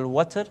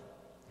وَالْوَتْرِ,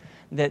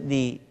 that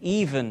the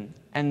even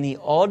and the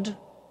odd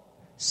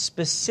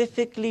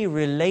specifically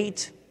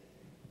relate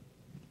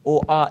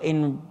or are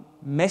in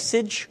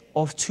message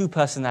of two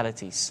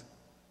personalities.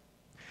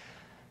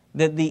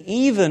 That the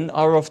even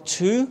are of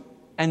two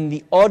and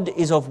the odd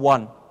is of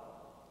one.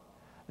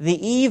 The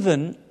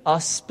even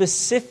are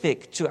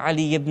specific to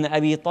Ali ibn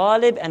Abi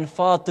Talib and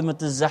Fatima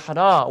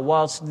al-Zahra,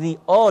 whilst the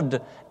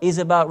odd is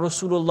about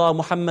Rasulullah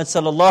Muhammad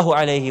sallallahu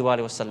alayhi wa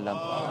sallam.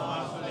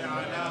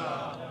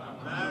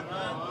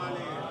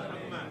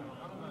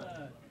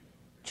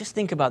 Just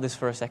think about this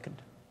for a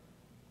second.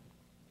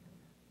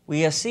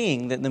 We are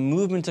seeing that the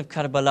movement of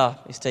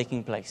Karbala is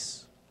taking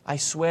place. I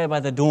swear by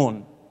the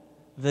dawn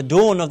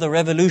of the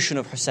revolution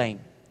of Hussein.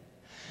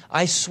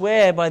 I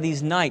swear by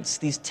these nights,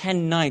 these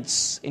 10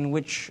 nights in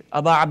which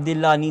Abu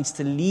Abdullah needs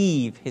to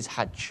leave his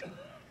Hajj.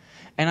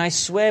 And I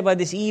swear by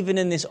this even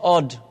and this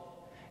odd.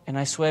 And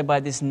I swear by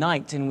this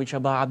night in which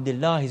Abu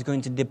Abdullah is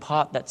going to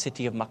depart that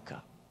city of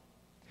Mecca.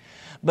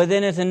 But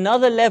then at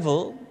another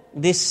level,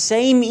 this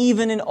same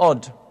even and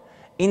odd,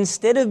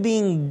 instead of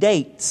being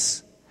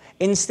dates,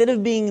 instead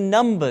of being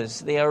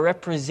numbers, they are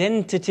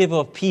representative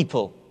of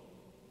people,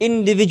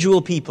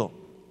 individual people.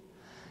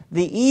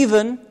 The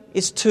even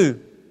is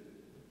 2.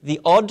 The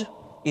odd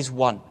is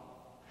 1.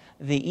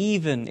 The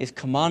even is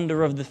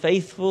commander of the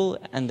faithful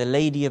and the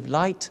lady of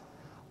light,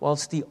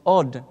 whilst the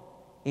odd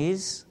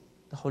is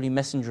the Holy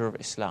Messenger of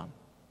Islam.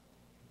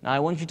 Now I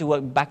want you to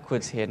work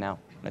backwards here now.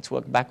 Let's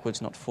work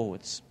backwards, not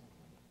forwards.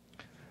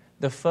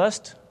 The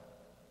first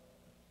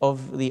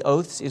of the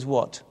oaths is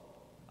what?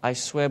 I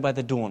swear by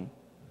the dawn.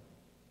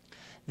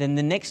 Then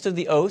the next of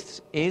the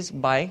oaths is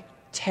by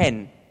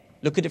 10.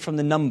 Look at it from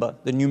the number,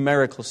 the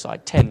numerical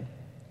side, 10.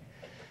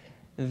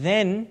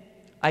 Then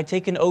I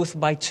take an oath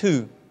by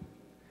 2.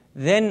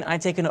 Then I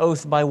take an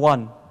oath by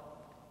 1.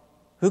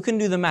 Who can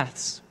do the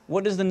maths?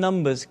 What does the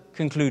numbers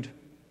conclude?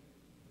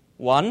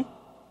 1,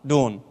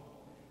 dawn.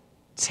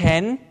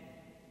 10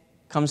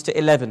 comes to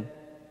 11.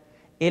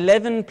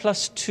 11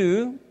 plus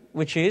 2,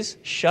 which is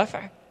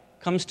shaf',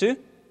 comes to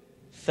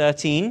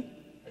 13.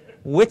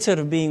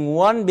 Witr being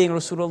 1, being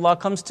Rasulullah,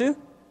 comes to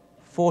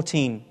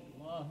 14.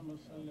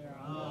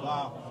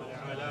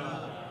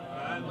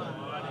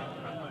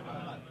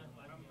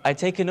 I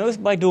take an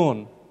oath by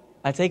dawn.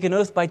 I take an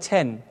oath by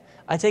 10.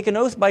 I take an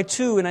oath by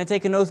 2, and I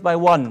take an oath by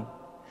 1.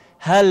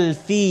 هَلْ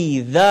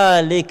فِي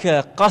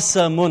ذَلِكَ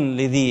قَسَمٌ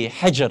لِذِي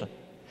حَجْرٍ.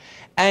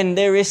 And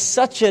there is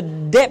such a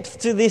depth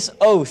to this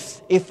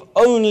oath, if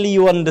only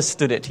you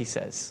understood it, he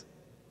says.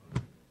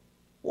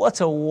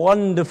 What a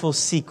wonderful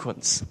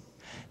sequence.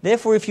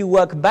 Therefore, if you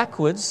work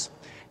backwards,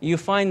 you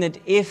find that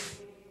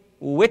if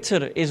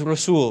witr is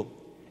Rasul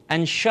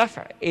and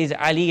shaf' is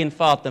Ali and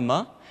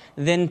Fatima,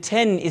 then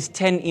 10 is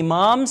 10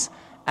 Imams,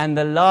 and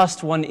the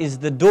last one is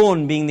the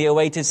dawn, being the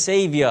awaited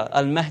Savior,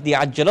 Al-Mahdi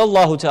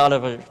Ajjalallahu Ta'ala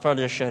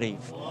Farj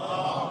al-Sharif.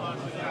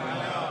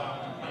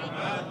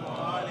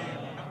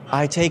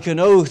 I take an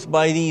oath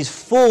by these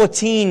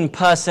 14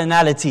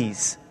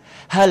 personalities.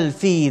 هَلْ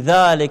فِي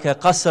ذَلِكَ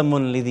قَسَمٌ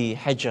لِذِي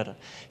حَجْرٍ.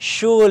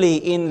 Surely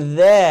in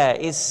there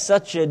is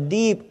such a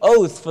deep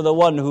oath for the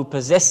one who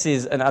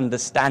possesses an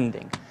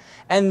understanding.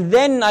 And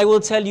then I will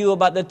tell you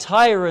about the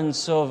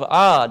tyrants of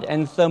Ad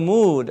and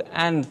Thamud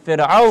and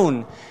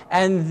Fir'aun.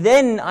 And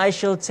then I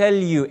shall tell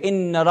you,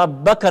 إِنَّ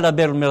رَبَّكَ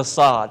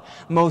لَبِالْمِرْصَادِ.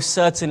 Most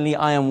certainly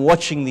I am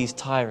watching these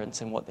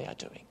tyrants and what they are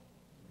doing.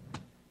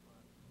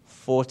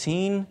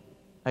 14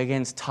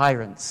 against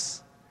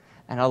tyrants.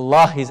 And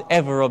Allah is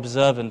ever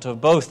observant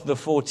of both the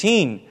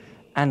 14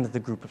 and the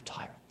group of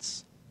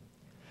tyrants.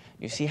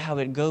 You see how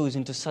it goes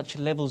into such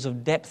levels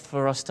of depth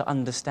for us to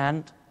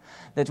understand?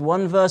 That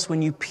one verse,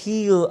 when you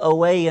peel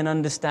away an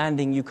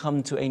understanding, you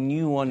come to a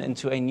new one, and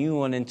to a new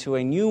one, and to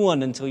a new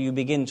one, until you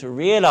begin to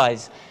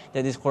realize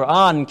that this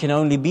Quran can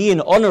only be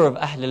in honor of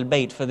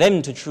Ahlelbayt, for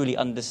them to truly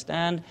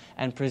understand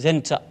and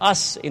present to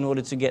us in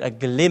order to get a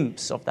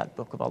glimpse of that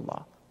book of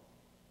Allah.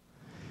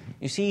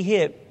 You see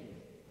here,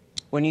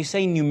 when you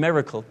say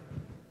numerical,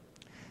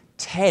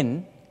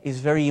 10 is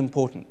very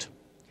important.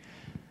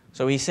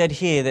 So he said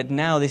here that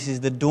now this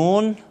is the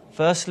dawn,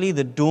 firstly,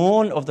 the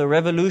dawn of the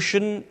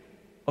revolution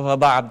of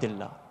Aba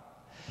Abdullah.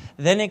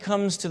 Then it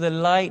comes to the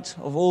light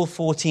of all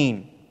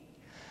 14.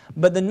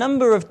 But the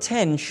number of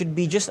 10 should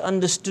be just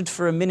understood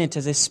for a minute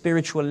as a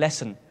spiritual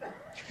lesson.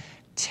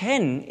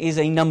 10 is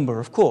a number,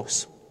 of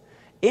course.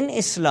 In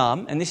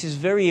Islam, and this is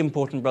very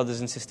important, brothers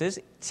and sisters,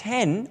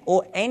 10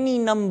 or any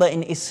number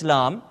in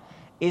Islam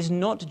is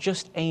not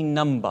just a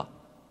number.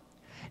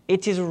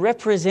 It is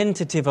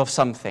representative of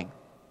something.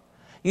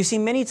 You see,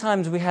 many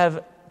times we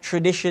have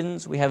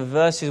traditions, we have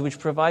verses which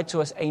provide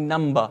to us a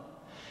number.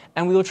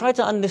 And we will try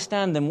to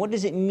understand them. What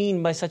does it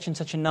mean by such and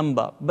such a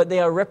number? But they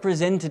are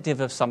representative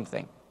of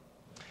something.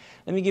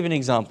 Let me give an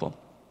example.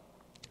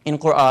 In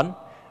Quran,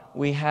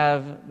 we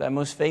have the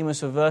most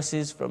famous of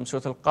verses from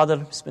Surah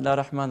Al-Qadr, Bismillah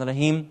ar-Rahman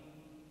ar-Rahim.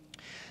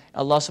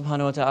 Allah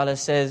subhanahu wa ta'ala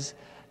says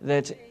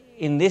that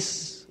in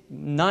this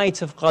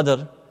night of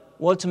Qadr,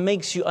 what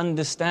makes you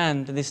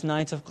understand this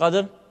night of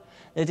Qadr?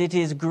 That it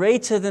is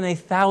greater than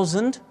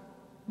 1,000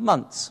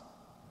 months.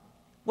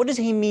 What does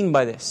he mean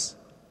by this?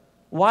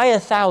 Why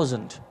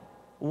 1,000?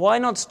 Why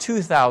not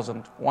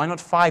 2,000? Why not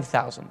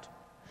 5,000?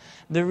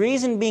 The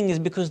reason being is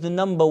because the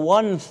number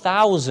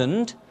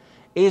 1,000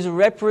 is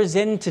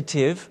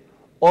representative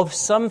of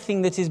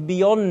something that is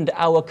beyond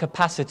our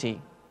capacity.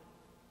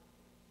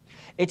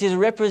 It is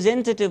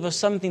representative of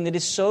something that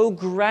is so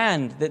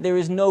grand that there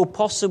is no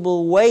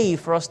possible way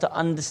for us to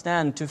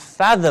understand, to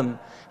fathom,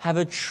 have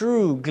a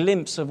true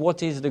glimpse of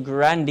what is the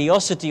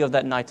grandiosity of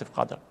that night of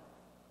Qadr.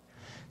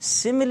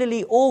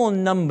 Similarly, all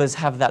numbers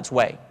have that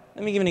way.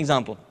 Let me give an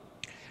example.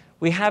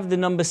 We have the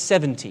number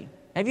 70.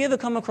 Have you ever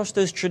come across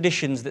those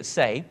traditions that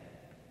say,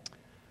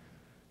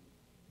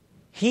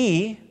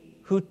 he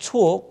who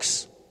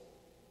talks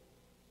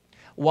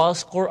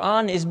whilst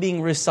Quran is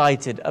being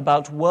recited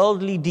about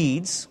worldly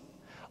deeds,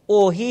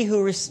 or he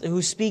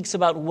who speaks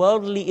about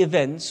worldly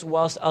events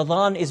whilst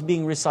adhan is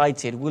being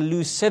recited, will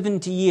lose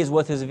 70 years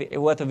worth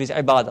of his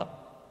ibadah?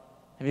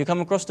 Have you come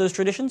across those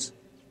traditions?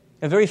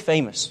 They're very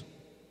famous.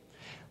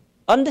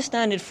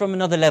 Understand it from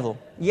another level.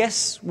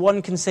 Yes,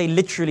 one can say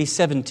literally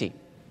 70.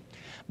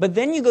 But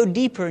then you go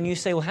deeper and you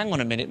say, well, hang on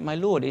a minute, my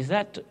Lord, is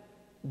that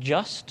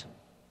just?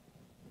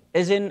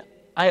 As in,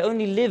 I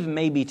only live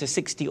maybe to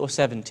 60 or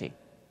 70.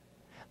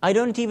 I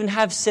don't even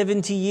have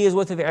 70 years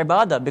worth of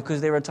ibadah,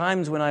 because there are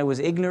times when I was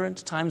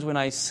ignorant, times when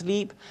I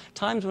sleep,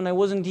 times when I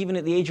wasn't even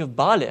at the age of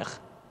baligh.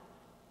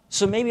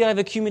 So maybe I've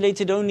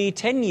accumulated only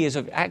 10 years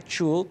of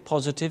actual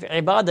positive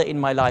ibadah in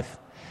my life.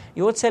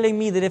 You're telling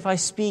me that if I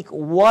speak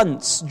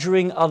once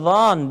during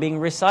adhan being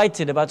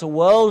recited about a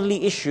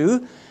worldly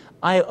issue,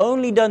 I've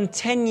only done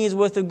 10 years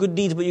worth of good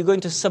deeds, but you're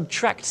going to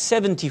subtract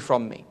 70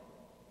 from me.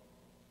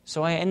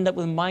 So I end up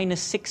with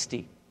minus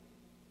 60.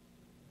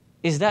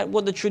 Is that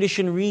what the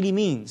tradition really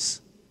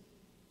means?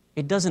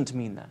 It doesn't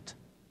mean that.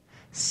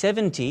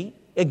 70,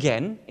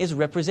 again, is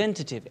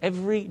representative.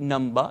 Every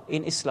number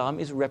in Islam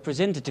is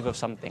representative of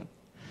something.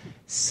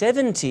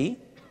 70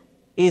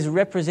 is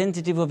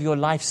representative of your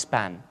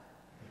lifespan.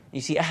 You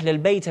see,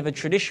 Ahlelbayt have a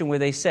tradition where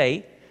they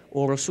say,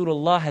 or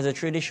Rasulullah has a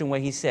tradition where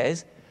he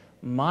says,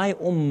 my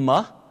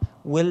ummah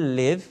will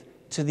live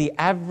to the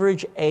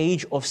average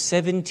age of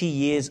 70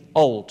 years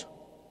old.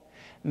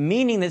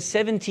 Meaning that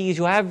 70 is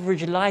your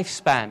average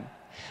lifespan.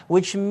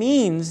 Which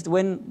means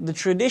when the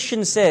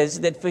tradition says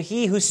that for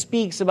he who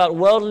speaks about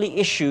worldly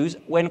issues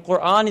when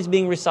Quran is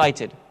being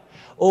recited,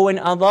 or when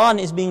adhan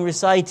is being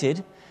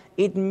recited,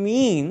 it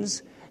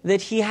means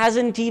that he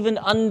hasn't even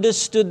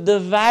understood the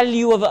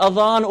value of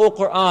adhan or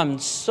Quran.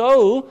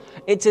 So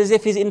it's as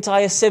if his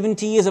entire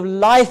 70 years of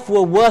life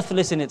were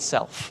worthless in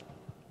itself.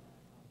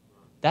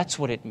 That's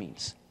what it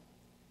means.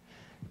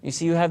 You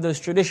see, you have those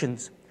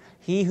traditions.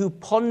 He who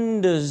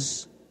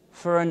ponders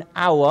for an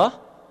hour,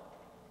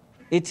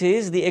 it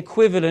is the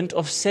equivalent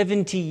of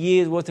 70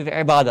 years worth of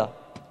ibadah.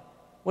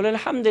 Well,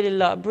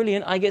 alhamdulillah,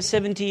 brilliant, I get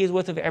 70 years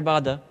worth of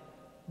ibadah.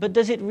 But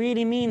does it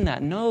really mean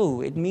that?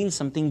 No, it means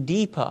something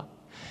deeper.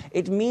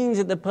 It means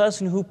that the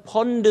person who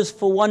ponders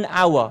for 1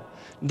 hour,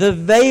 the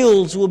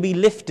veils will be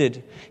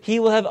lifted. He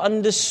will have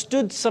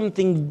understood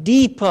something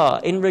deeper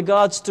in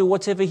regards to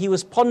whatever he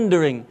was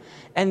pondering.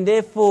 And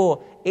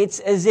therefore, it's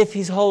as if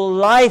his whole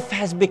life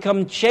has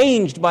become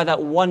changed by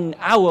that 1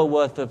 hour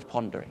worth of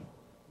pondering.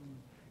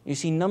 You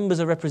see,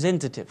 numbers are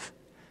representative.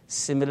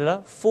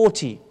 Similar,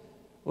 40.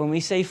 When we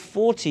say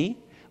 40,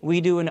 we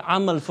do an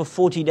amal for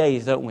 40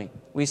 days, don't we?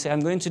 We say,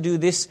 I'm going to do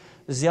this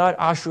Ziyar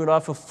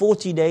Ashura for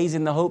 40 days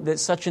in the hope that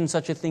such and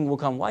such a thing will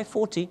come. Why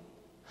 40?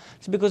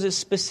 It's because it's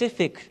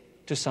specific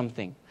to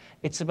something.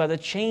 It's about a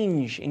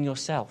change in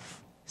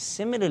yourself.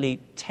 Similarly,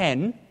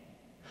 10,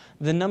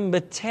 the number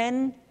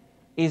 10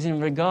 is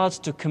in regards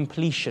to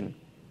completion.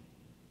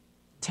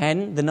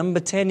 10, the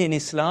number 10 in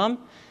Islam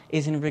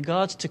is in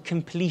regards to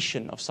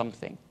completion of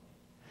something.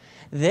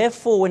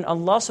 Therefore, when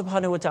Allah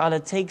subhanahu wa ta'ala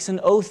takes an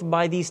oath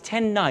by these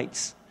 10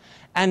 nights,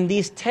 and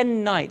these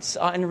 10 nights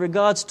are in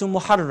regards to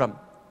Muharram,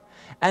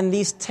 and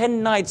these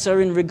 10 nights are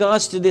in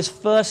regards to this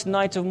first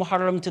night of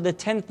Muharram to the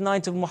 10th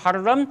night of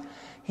Muharram,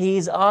 He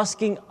is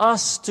asking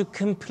us to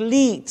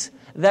complete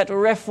that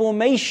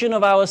reformation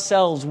of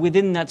ourselves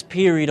within that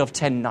period of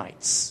 10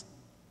 nights.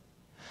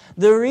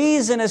 The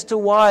reason as to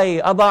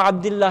why Abu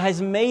Abdullah has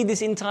made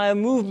this entire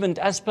movement,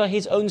 as per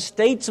his own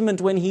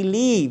statement when he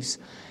leaves,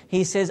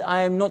 he says,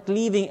 I am not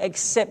leaving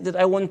except that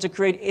I want to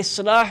create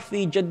Islah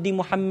fi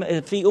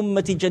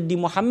ummati jaddi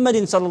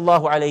Muhammadin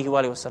sallallahu alayhi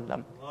wa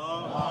sallam.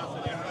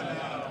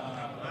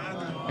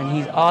 And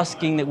he's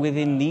asking that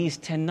within these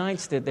 10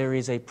 nights that there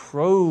is a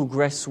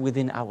progress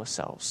within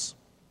ourselves.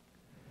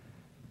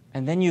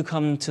 And then you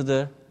come to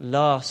the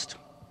last,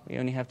 we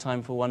only have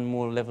time for one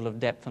more level of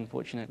depth,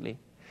 unfortunately.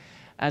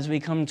 As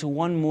we come to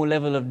one more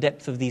level of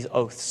depth of these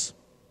oaths.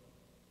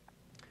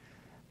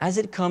 As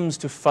it comes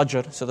to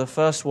Fajr, so the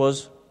first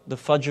was the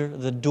Fajr,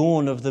 the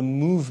dawn of the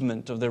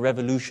movement of the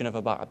revolution of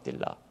Abu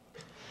Abdullah.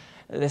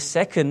 The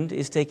second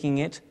is taking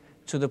it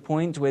to the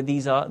point where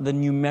these are the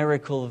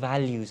numerical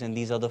values and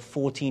these are the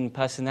 14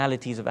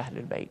 personalities of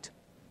Ahlelbayt.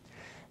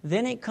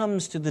 Then it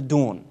comes to the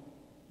dawn.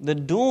 The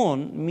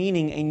dawn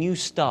meaning a new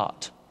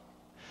start.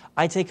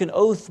 I take an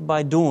oath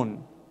by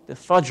dawn, the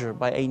Fajr,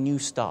 by a new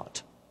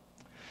start.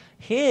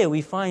 Here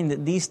we find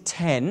that these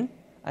 10,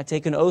 I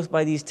take an oath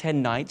by these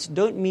 10 nights,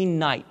 don't mean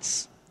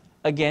nights.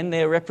 Again,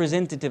 they are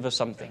representative of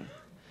something.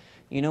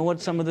 You know what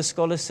some of the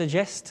scholars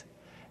suggest?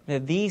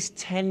 That these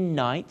 10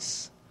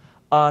 nights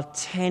are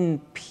 10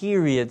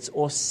 periods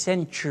or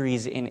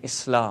centuries in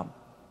Islam.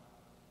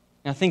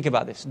 Now think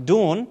about this.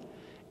 Dawn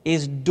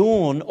is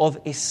dawn of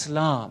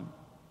Islam.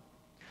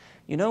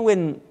 You know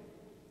when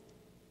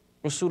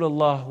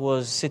Rasulullah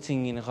was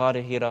sitting in Ghar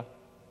Hira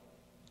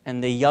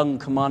and the young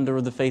commander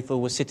of the faithful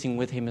was sitting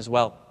with him as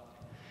well.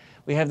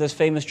 We have those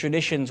famous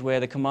traditions where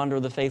the commander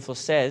of the faithful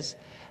says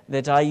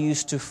that I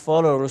used to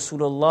follow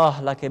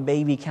Rasulullah like a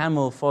baby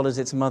camel follows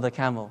its mother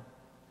camel.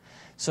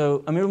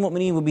 So Amir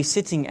al-Mu'mineen would be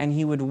sitting and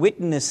he would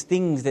witness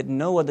things that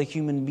no other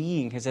human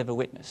being has ever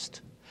witnessed.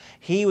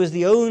 He was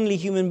the only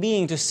human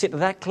being to sit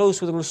that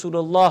close with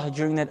Rasulullah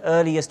during that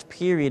earliest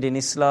period in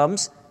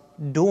Islam's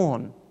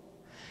dawn.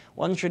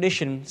 One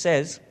tradition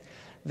says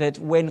that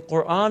when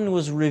Quran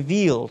was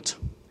revealed,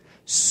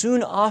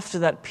 soon after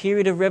that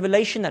period of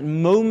revelation, that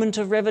moment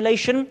of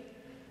revelation,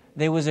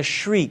 there was a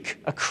shriek,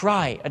 a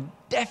cry, a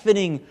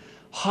deafening,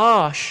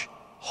 harsh,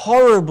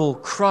 horrible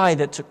cry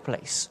that took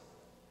place.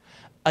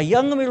 A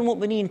young Amir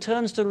al-Mu'mineen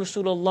turns to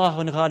Rasulullah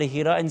on Ghar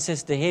Hira and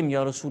says to him,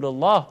 Ya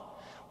Rasulullah,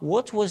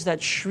 what was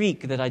that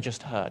shriek that I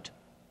just heard?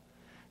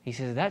 He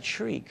says that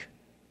shriek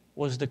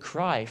was the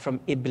cry from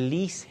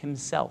Iblis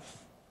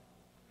himself.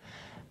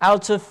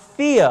 Out of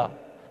fear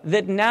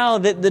that now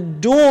that the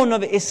dawn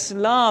of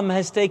Islam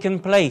has taken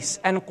place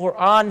and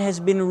Quran has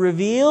been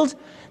revealed,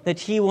 that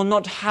he will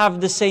not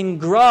have the same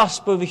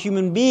grasp over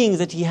human beings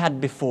that he had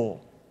before.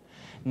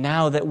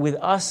 Now that with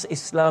us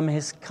Islam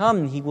has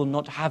come, he will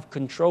not have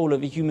control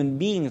over human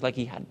beings like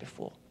he had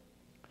before.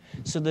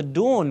 So the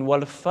dawn,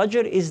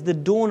 al-Fajr, is the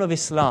dawn of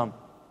Islam.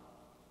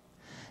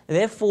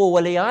 Therefore,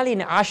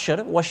 وَلَيَالٍ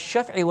عَشْرٍ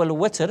وَالشَّفْعِ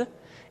وَالْوَتْرِ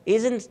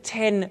isn't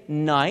 10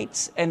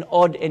 nights and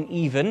odd and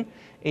even.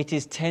 It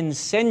is 10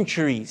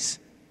 centuries,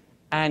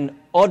 an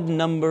even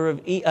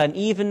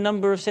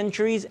number of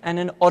centuries and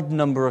an odd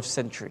number of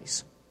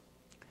centuries.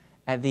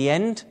 At the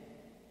end,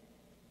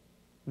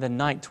 the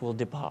night will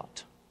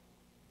depart.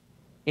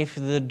 If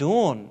the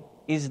dawn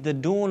is the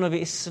dawn of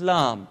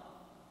Islam,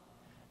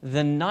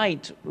 the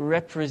night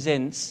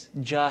represents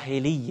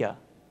Jahiliyyah.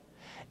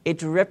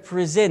 It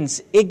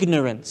represents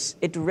ignorance.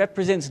 It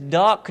represents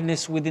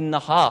darkness within the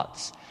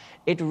hearts.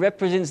 It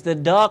represents the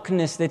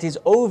darkness that is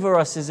over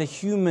us as a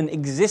human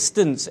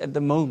existence at the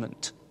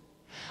moment.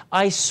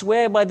 I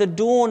swear by the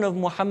dawn of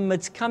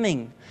Muhammad's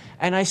coming,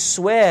 and I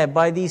swear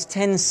by these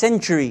 10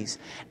 centuries,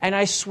 and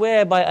I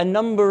swear by a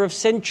number of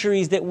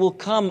centuries that will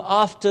come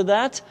after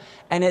that,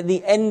 and at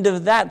the end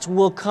of that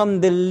will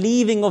come the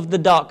leaving of the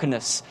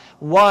darkness.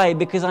 Why?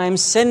 Because I am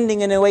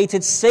sending an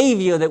awaited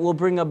Savior that will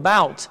bring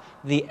about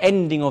the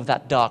ending of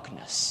that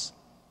darkness.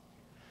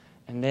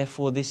 And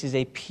therefore this is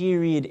a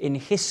period in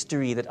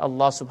history that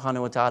Allah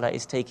subhanahu wa ta'ala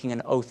is taking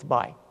an oath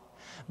by.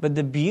 But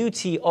the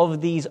beauty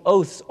of these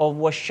oaths of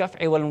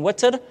wash-shaf'i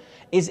wal-watr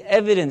is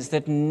evidence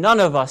that none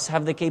of us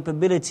have the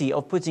capability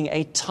of putting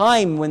a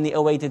time when the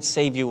awaited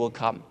Savior will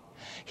come.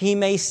 He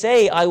may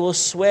say, I will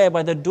swear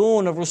by the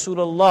dawn of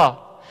Rasulullah,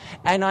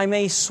 and I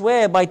may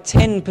swear by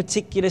 10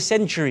 particular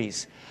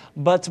centuries,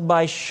 but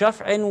by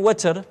shaf' and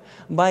watr,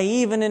 by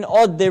even and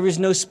odd, there is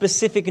no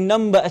specific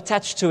number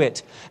attached to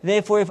it.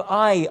 Therefore, if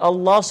I,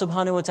 Allah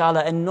subhanahu wa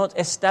ta'ala, am not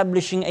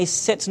establishing a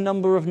set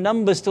number of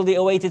numbers till the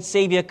awaited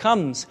Savior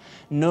comes,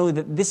 know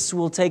that this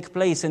will take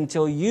place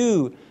until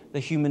you, the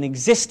human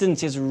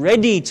existence, is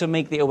ready to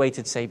make the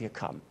awaited Savior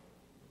come.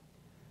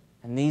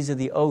 And these are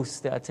the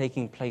oaths that are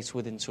taking place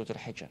within Surah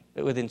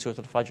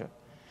al-Fajr.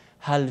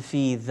 هَلْ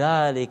فِي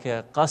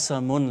ذَلِكَ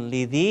قَسَمٌ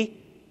لِذِي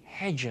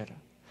حِجْرٍ.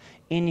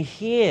 In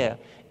here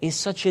is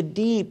such a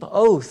deep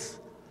oath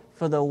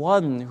for the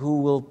one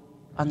who will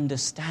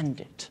understand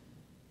it.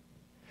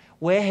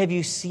 Where have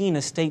you seen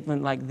a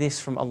statement like this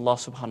from Allah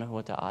subhanahu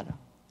wa ta'ala?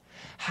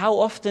 How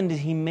often did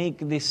He make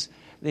this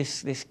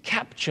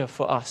capture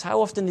for us?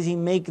 How often does He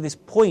make this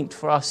point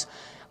for us?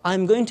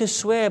 I'm going to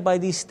swear by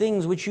these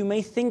things which you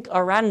may think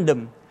are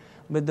random,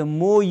 but the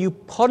more you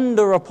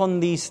ponder upon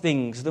these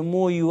things, the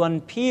more you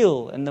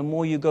unpeel and the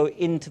more you go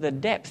into the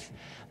depth,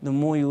 the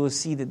more you will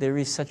see that there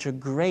is such a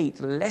great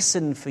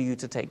lesson for you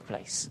to take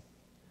place.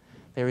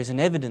 There is an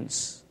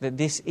evidence that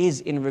this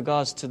is in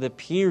regards to the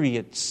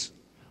periods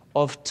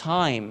of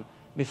time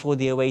before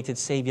the awaited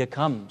Savior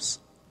comes.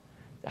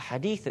 The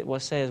hadith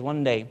that says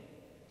one day,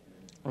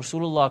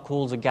 Rasulullah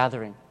calls a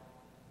gathering.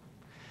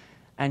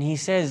 And he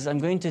says, I'm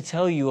going to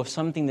tell you of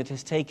something that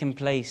has taken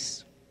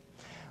place.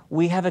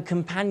 We have a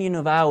companion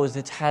of ours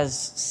that has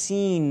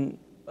seen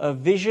a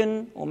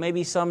vision, or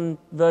maybe some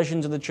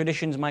versions of the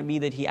traditions might be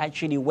that he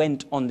actually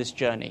went on this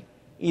journey.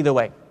 Either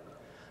way,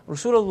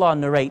 Rasulullah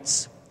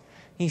narrates,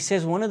 he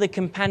says one of the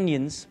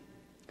companions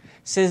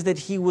says that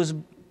he was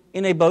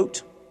in a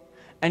boat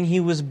and he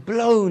was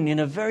blown in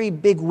a very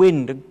big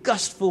wind, a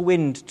gustful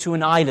wind, to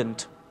an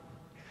island.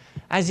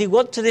 As he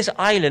got to this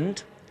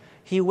island,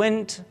 he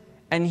went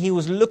and he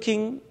was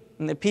looking,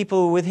 and the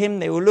people were with him,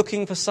 they were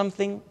looking for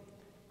something.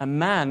 A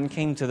man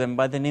came to them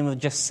by the name of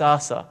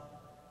Jassasa.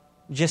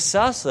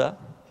 Jassasa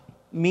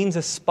means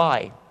a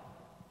spy,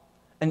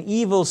 an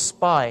evil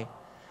spy.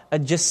 A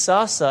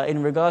Jassasa,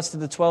 in regards to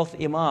the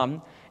 12th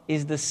Imam,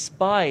 is the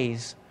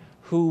spies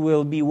who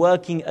will be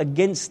working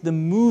against the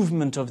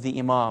movement of the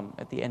Imam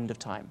at the end of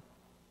time.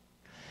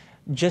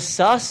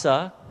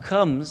 Jassasa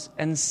comes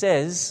and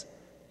says,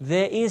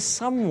 there is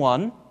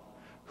someone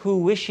who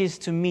wishes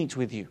to meet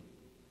with you.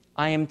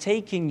 I am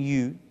taking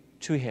you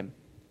to him.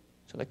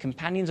 So the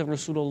companions of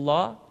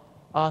Rasulullah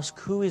ask,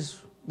 who is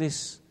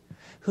this?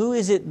 Who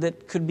is it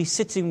that could be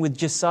sitting with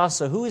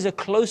Jassasa? Who is a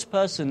close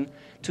person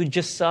to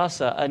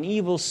Jassasa, an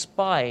evil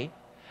spy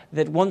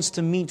that wants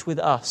to meet with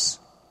us?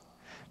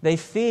 They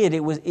feared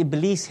it was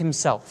Iblis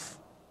himself.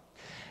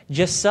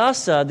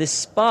 Jassasa, this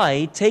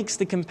spy, takes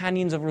the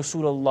companions of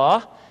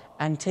Rasulullah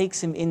and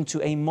takes him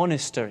into a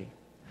monastery.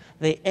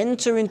 They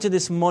enter into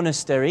this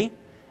monastery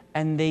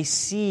and they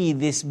see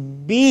this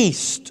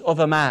beast of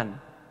a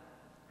man.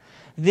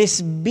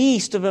 This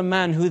beast of a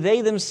man who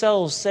they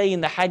themselves say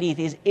in the hadith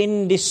is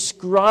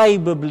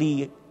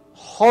indescribably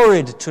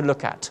horrid to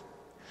look at.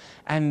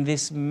 And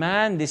this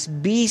man, this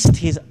beast,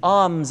 his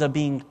arms are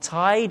being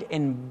tied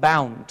and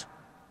bound.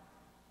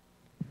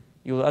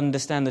 You will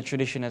understand the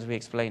tradition as we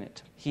explain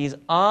it. His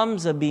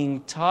arms are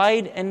being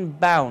tied and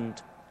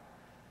bound.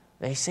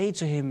 They say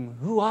to him,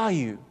 "Who are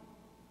you?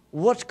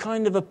 What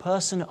kind of a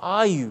person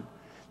are you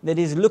that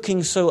is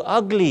looking so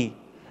ugly,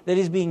 that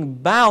is being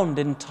bound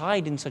and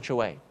tied in such a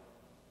way?"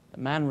 The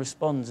man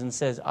responds and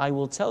says, "I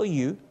will tell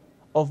you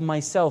of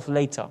myself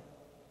later.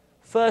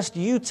 First,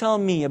 you tell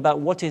me about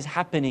what is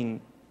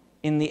happening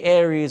in the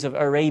areas of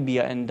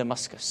Arabia and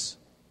Damascus."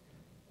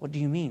 "What do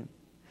you mean?"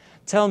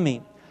 "Tell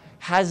me,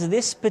 has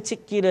this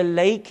particular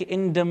lake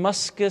in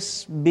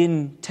Damascus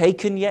been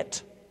taken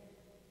yet?"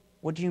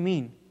 "What do you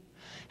mean?"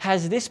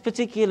 "Has this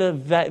particular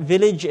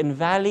village and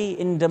valley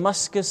in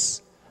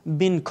Damascus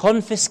been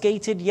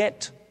confiscated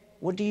yet?"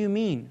 "What do you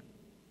mean?"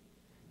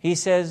 He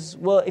says,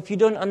 "Well, if you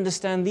don't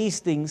understand these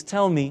things,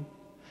 tell me,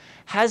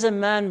 has a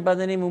man by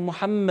the name of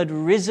Muhammad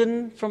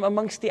risen from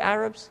amongst the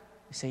Arabs?"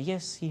 They say,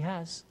 "Yes, he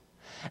has."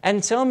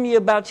 "And tell me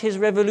about his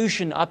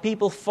revolution. Are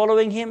people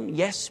following him?"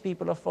 "Yes,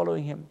 people are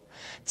following him."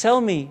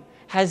 "Tell me,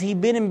 has he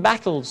been in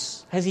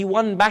battles? Has he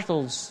won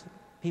battles?"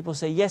 People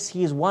say, "Yes,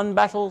 he has won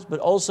battles, but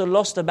also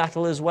lost a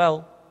battle as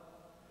well."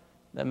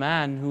 The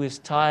man who is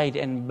tied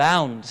and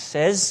bound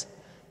says,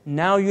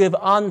 "Now you have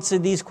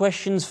answered these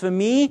questions for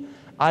me.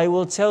 I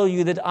will tell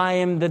you that I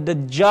am the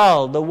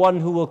Dajjal, the one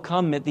who will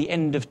come at the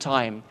end of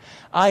time.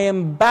 I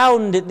am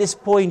bound at this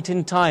point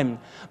in time.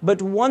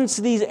 But once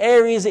these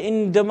areas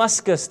in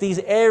Damascus, these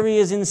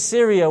areas in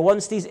Syria,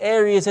 once these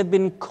areas have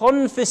been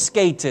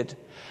confiscated,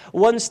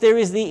 once there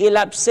is the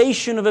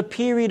elapsation of a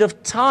period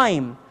of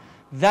time,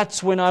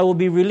 that's when I will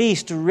be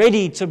released,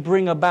 ready to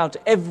bring about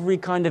every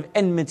kind of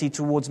enmity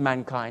towards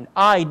mankind.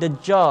 I,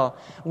 Dajjal,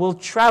 will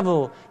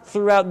travel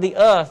throughout the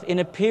earth in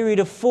a period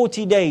of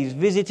 40 days,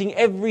 visiting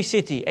every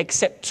city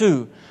except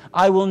 2.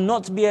 I will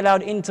not be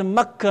allowed into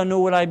Mecca,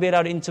 nor will I be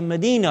allowed into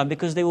Medina,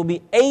 because there will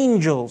be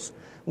angels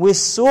with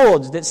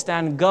swords that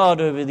stand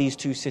guard over these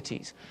 2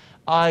 cities.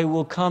 I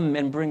will come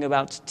and bring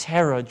about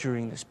terror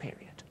during this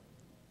period."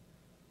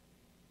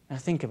 Now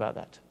think about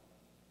that.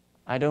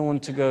 I don't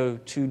want to go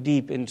too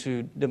deep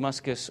into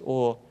Damascus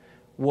or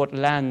what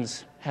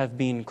lands have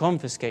been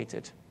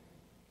confiscated.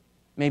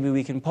 Maybe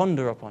we can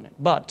ponder upon it.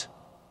 But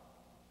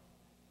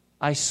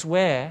I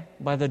swear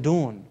by the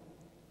dawn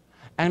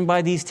and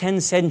by these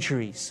 10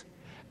 centuries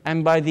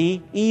and by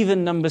the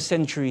even number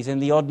centuries and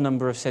the odd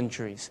number of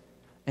centuries,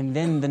 and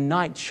then the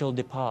night shall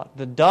depart,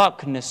 the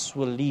darkness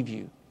will leave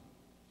you.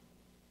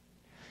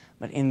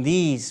 But in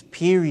these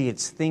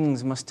periods,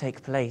 things must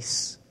take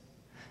place.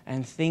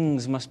 And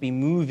things must be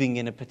moving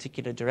in a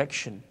particular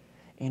direction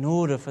in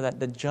order for that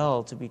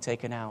Dajjal to be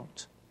taken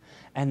out.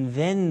 And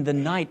then the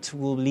night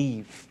will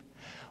leave.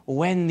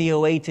 When the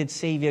awaited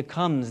Savior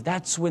comes,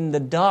 that's when the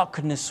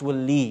darkness will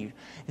leave.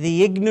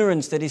 The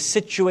ignorance that is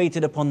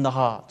situated upon the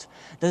heart.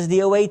 Does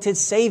the awaited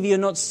Savior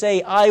not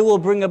say, "I will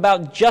bring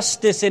about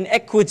justice and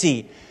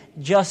equity,"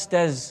 just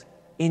as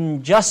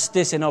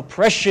injustice and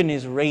oppression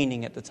is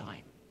reigning at the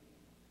time?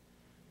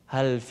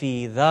 هَلْ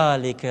فِي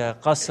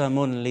ذَلِكَ قَسَمٌ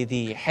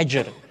لِذِي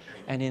حِجْرٍ.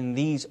 And in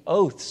these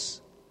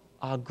oaths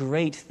are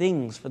great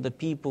things for the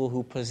people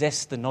who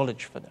possess the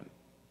knowledge for them.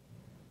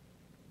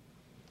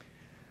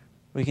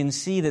 We can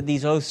see that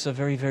these oaths are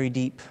very, very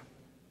deep.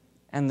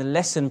 And the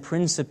lesson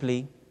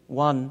principally,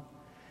 one,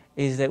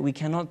 is that we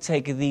cannot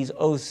take these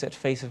oaths at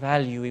face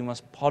value. We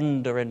must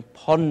ponder and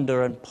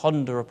ponder and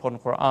ponder upon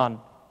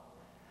Quran.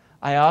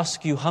 I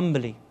ask you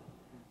humbly,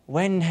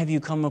 when have you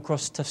come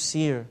across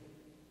tafsir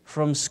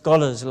from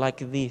scholars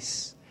like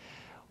this?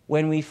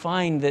 When we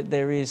find that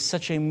there is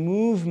such a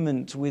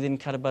movement within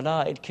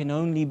Karbala, it can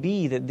only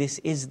be that this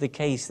is the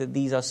case, that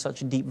these are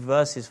such deep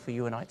verses for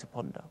you and I to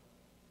ponder.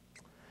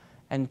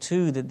 And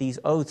 2, that these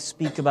oaths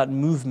speak about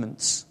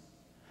movements,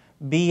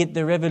 be it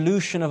the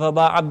revolution of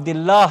Aba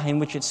Abdullah in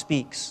which it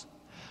speaks,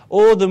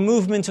 or the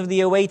movement of the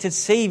awaited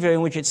Savior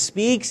in which it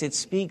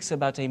speaks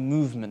about a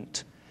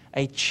movement,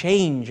 a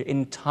change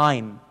in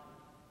time.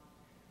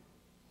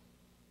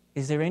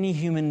 Is there any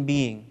human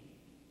being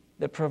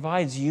that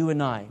provides you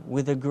and I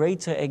with a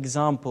greater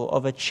example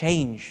of a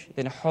change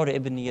than Hur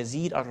ibn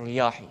Yazid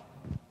al-Riyahi?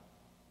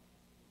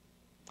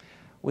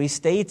 We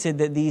stated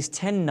that these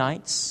 10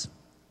 nights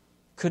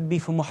could be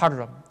for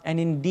Muharram. And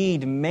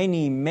indeed,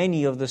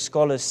 many of the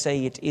scholars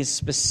say it is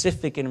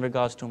specific in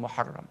regards to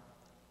Muharram.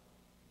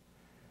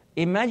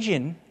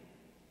 Imagine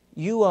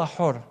you are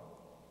Hur.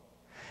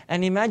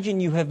 And imagine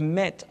you have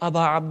met Aba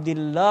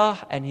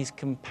Abdullah and his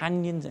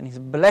companions and his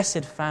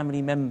blessed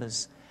family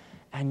members,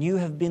 and you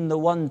have been the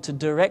one to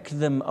direct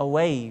them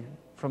away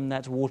from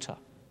that water.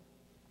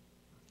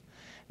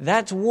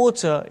 That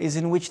water is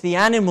in which the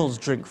animals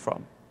drink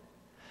from.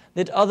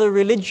 That other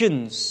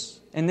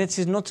religions, and this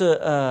is not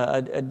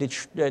a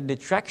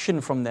detraction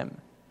from them,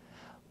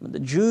 the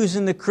Jews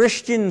and the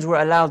Christians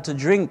were allowed to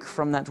drink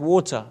from that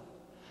water.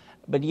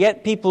 But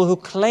yet people who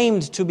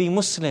claimed to be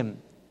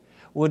Muslim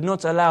would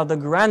not allow the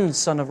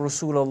grandson of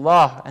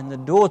Rasulullah and the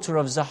daughter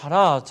of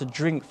Zahra to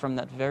drink from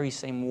that very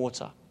same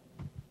water.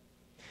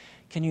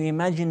 Can you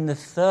imagine the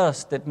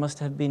thirst that must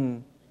have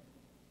been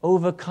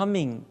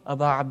overcoming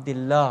Aba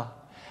Abdullah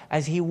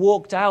as he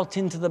walked out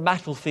into the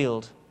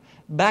battlefield,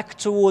 back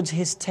towards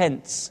his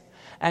tents,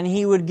 and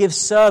he would give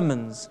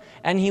sermons,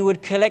 and he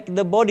would collect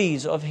the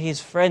bodies of his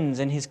friends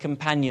and his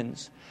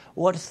companions.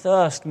 What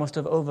thirst must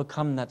have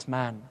overcome that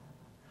man?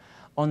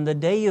 On the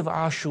day of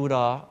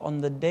Ashura, on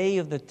the day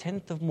of the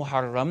 10th of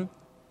Muharram,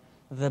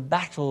 the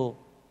battle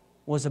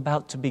was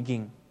about to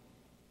begin.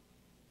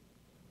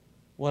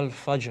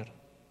 Wal-Fajr,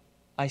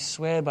 I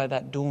swear by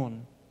that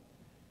dawn.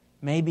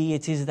 Maybe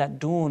it is that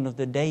dawn of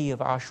the day of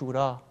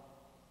Ashura.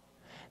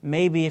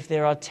 Maybe if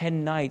there are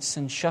 10 nights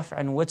and Shaf'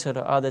 and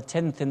Witr are the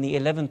 10th and the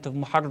 11th of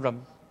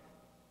Muharram,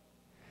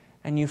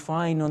 and you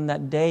find on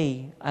that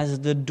day, as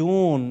the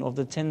dawn of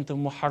the 10th of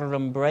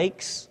Muharram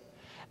breaks,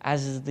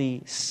 as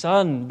the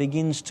sun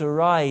begins to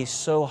rise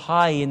so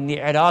high in the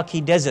Iraqi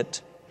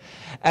desert,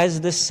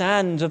 as the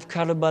sands of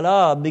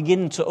Karbala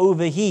begin to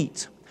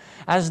overheat,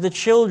 as the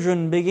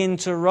children begin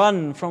to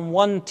run from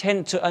one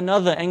tent to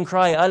another and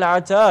cry,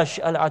 Al-Atash,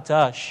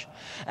 Al-Atash,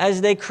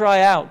 as they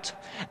cry out,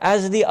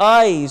 as the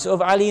eyes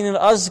of Ali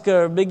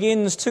al-Azkar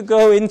begins to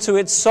go into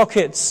its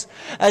sockets,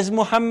 as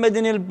Muhammad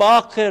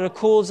al-Baqir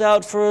calls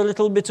out for a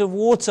little bit of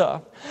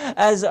water,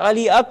 as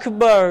Ali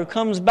Akbar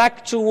comes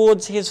back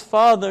towards his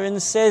father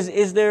and says,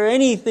 is there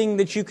anything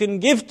that you can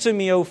give to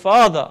me, O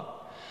father?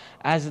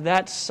 As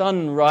that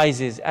sun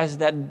rises, as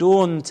that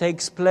dawn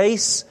takes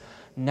place,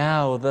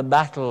 now the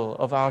battle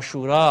of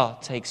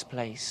Ashura takes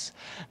place.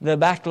 The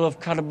battle of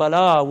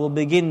Karbala will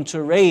begin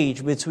to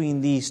rage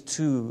between these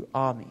two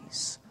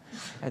armies.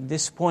 At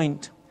this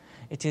point,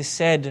 it is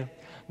said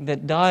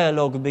that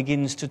dialogue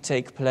begins to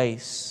take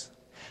place.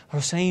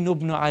 Hussein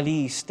ibn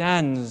Ali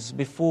stands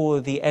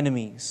before the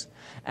enemies,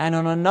 and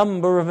on a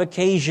number of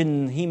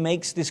occasions he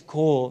makes this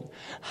call,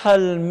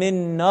 Hal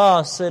min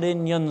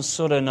nasirin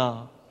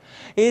yansurana.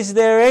 Is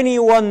there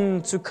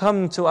anyone to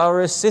come to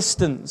our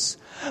assistance?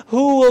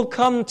 Who will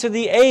come to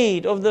the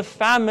aid of the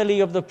family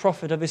of the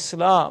Prophet of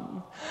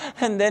Islam?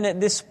 And then at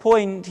this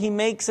point he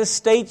makes a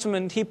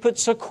statement, he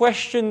puts a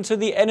question to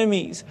the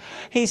enemies.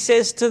 He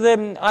says to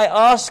them, I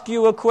ask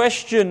you a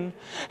question.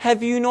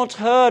 Have you not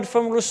heard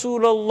from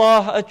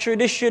Rasulullah a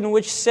tradition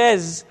which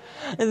says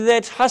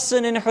that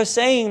Hassan and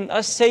Hussein are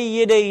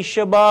Sayyiday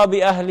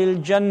Shababi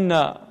Ahlil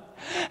Jannah?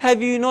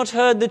 Have you not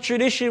heard the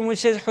tradition which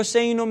says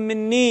Husaynun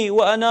minni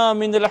wa ana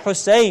min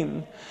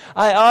al-Husayn?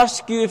 I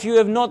ask you, if you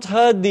have not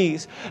heard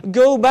these,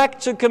 go back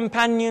to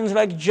companions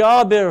like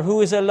Jabir,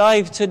 who is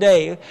alive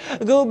today.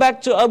 Go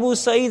back to Abu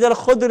Sa'id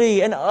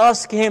al-Khudri and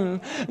ask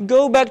him.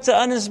 Go back to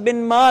Anas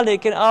bin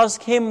Malik and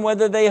ask him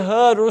whether they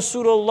heard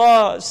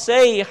Rasulullah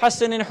say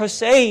Hassan and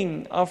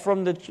Hussein are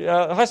from the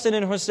Hassan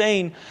and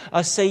Hussein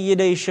are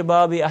Sayyiday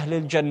Shababi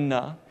Ahlil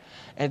Jannah.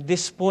 At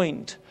this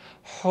point,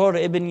 Hur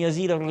ibn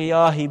Yazid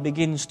al-Riyahi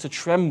begins to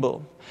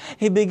tremble.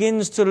 He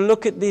begins to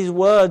look at these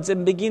words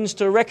and begins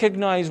to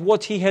recognize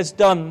what he has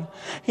done.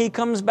 He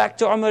comes back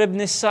to Umar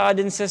ibn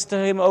Sa'd and says to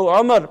him, O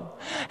Umar,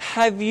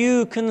 have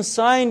you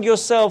consigned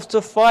yourself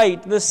to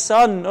fight the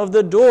son of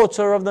the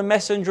daughter of the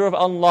Messenger of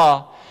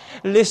Allah?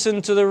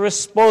 Listen to the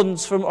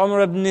response from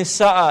Umar ibn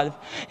Sa'd.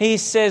 He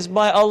says,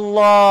 by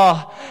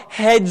Allah,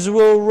 heads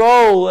will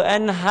roll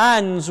and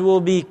hands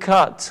will be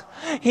cut.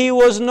 He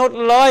was not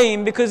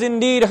lying, because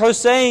indeed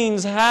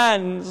Hussein's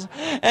hands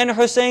and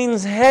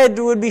Hussein's head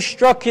would be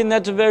struck in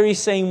that very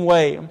same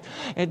way.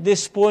 At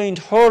this point,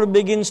 Hur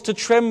begins to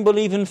tremble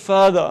even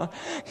further.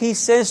 He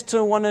says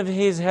to one of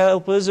his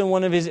helpers and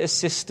one of his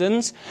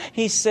assistants,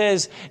 he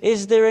says,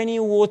 is there any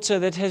water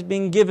that has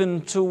been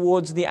given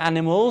towards the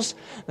animals?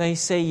 They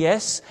say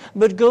yes,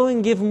 but go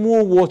and give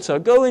more water.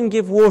 Go and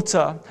give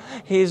water.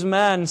 His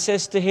man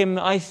says to him,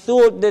 I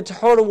thought that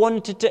Hur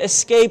wanted to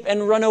escape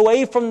and run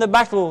away from the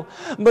battle,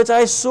 but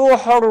I saw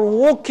her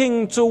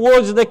walking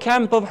towards the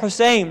camp of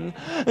Hussein.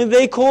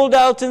 They called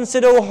out and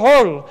said, O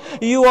Hur,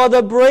 you are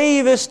the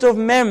bravest of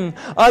men.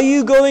 Are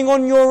you going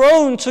on your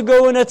own to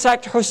go and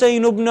attack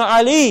Hussein ibn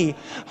Ali?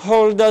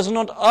 Hur does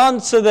not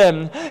answer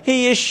them.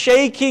 He is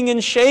shaking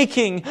and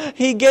shaking.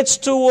 He gets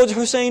towards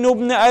Hussein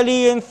ibn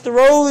Ali and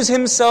throws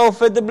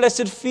himself at the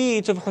blessed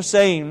feet of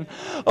Hussein.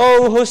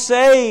 O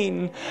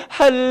Hussein,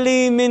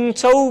 Halli min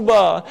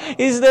tawbah.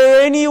 Is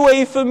there any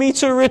way for me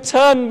to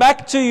return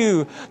back to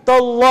you?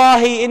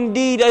 Tallahi,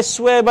 indeed, I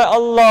swear by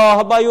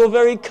Allah, by your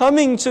very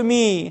coming to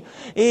me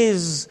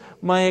is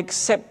my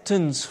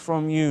acceptance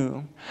from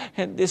you.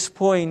 At this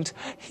point,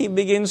 he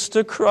begins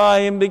to cry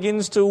and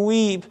begins to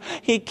weep.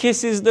 He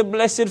kisses the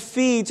blessed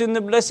feet and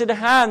the blessed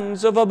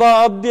hands of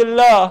Aba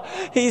Abdullah.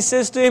 He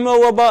says to him,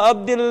 O Aba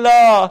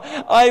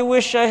Abdullah, I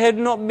wish I had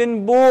not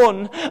been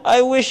born.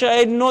 I wish I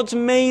had not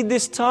made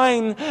this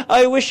time.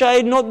 I wish I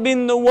had not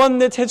been the one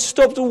that had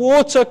stopped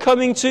water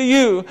coming to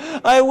you.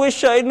 I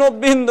wish I had not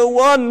been the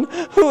one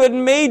who had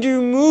made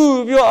you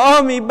move your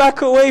army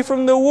back away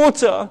from the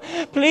water.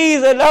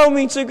 Please allow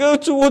me to go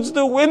towards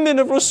the women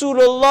of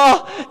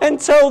Rasulullah and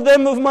tell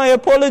them of my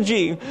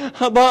apology.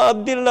 Aba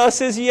Abdullah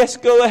says, yes,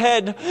 go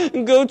ahead.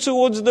 Go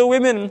towards the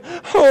women.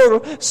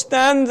 Hur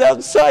stands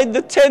outside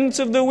the tent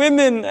of the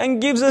women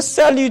and gives a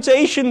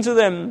salutation to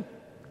them.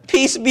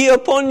 Peace be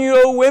upon you,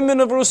 O women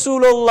of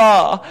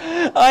Rasulullah.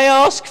 I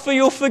ask for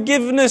your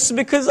forgiveness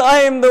because I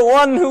am the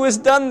one who has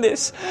done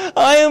this.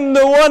 I am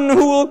the one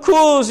who will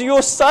cause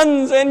your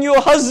sons and your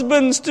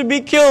husbands to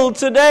be killed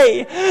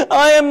today.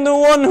 I am the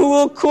one who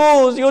will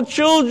cause your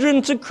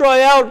children to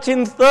cry out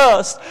in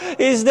thirst.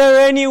 Is there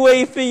any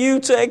way for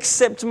you to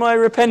accept my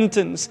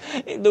repentance?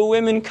 The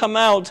women come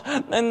out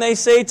and they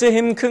say to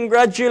him,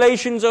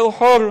 congratulations, O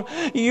Hur,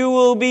 you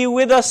will be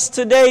with us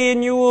today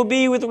and you will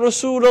be with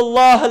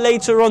Rasulullah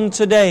later on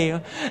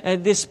today.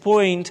 At this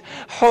point,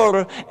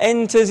 Hur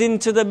enters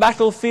into the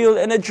battlefield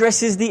and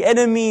addresses the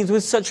enemies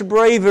with such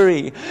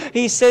bravery.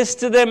 He says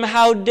to them,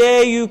 how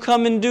dare you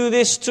come and do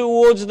this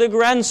towards the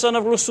grandson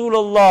of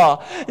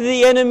Rasulullah?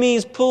 The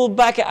enemies pull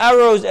back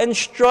arrows and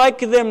strike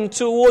them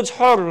towards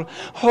Hur.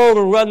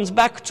 Hur runs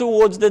back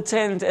towards the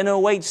tent and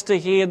awaits to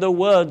hear the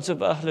words of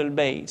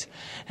Ahlelbayt.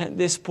 At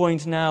this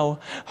point now,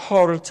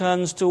 Hur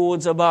turns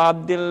towards Abu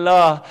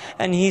Abdullah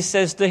and he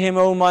says to him,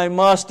 "O my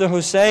master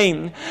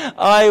Hussein,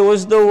 I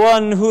was the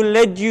one who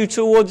led you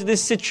towards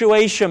this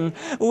situation.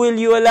 Will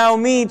you allow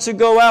me to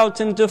go out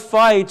and to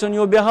fight on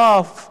your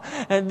behalf?"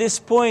 At this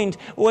point,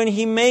 when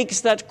he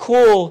makes that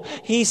call,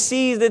 he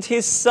sees that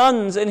his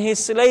sons and his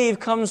slave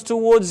comes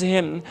towards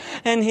him,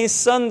 and his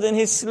sons and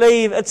his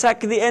slave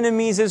attack the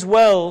enemies as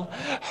well.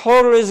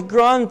 Hur is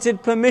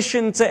granted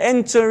permission to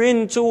enter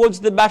in towards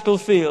the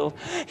battlefield.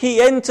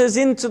 He enters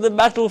into the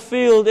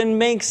battlefield and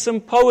makes some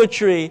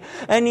poetry,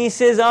 and he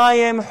says, "I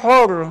am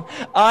Hur.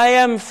 I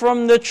am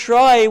from the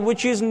tribe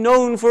which is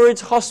known for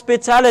its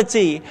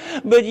hospitality,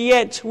 but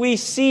yet we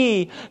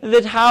see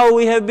that how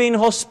we have been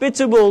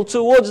hospitable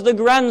towards the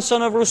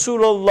grandson of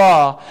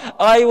Rasulullah.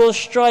 I will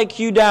strike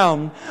you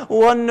down."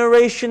 One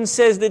narration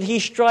says that he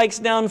strikes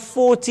down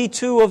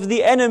 42 of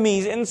the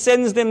enemies and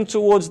sends them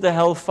towards the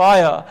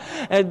hellfire.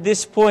 At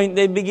this point,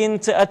 they begin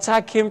to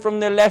attack him from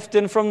the left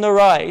and from the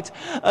right.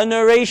 A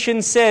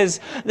narration says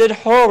that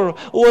Hur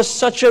was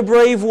such a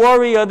brave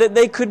warrior that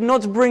they could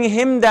not bring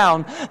him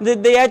down,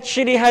 that they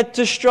actually had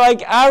to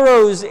strike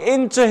arrows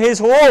into his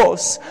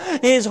horse.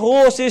 His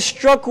horse is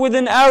struck with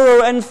an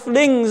arrow and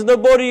flings the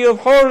body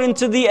of Hur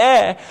into the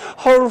air.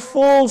 Hur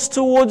falls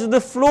towards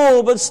the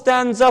floor but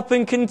stands up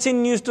and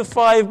continues to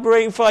fight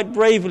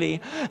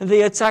bravely.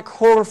 They attack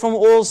Hur from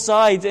all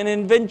sides and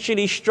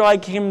eventually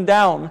strike him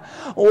down.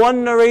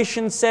 One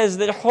narration says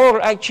that Hur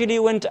actually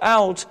went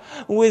out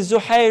with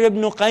Zuhair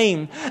ibn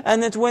Qaym,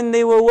 and that when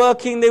they were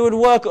working, they would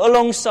work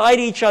alongside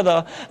each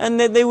other, and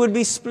that they would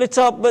be split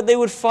up, but they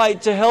would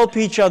fight to help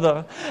each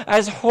other.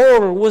 As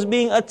Hur was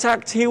being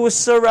attacked, he was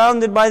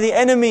surrounded by the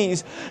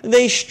enemies.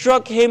 They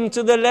struck him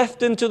to the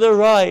left and to the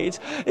right.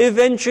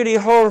 Eventually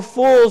Hur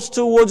falls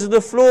towards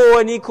the floor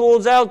and he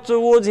calls out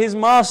towards his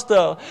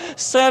master,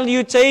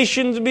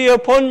 "Salutations be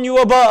upon you,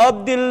 Abu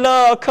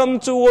Abdullah, come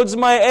towards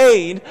my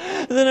aid."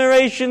 The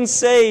narrations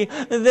say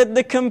that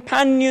the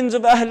companions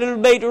of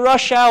Ahlelbayt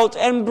rush out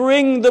and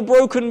bring the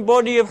broken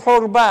body of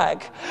Hur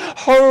back.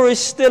 Hur is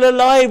still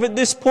alive at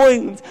this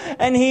point,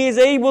 and he is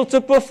able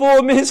to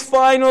perform his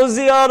final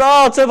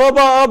ziyarat of Abu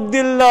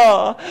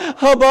Abdullah.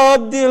 Abu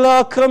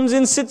Abdullah comes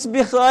and sits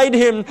beside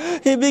him.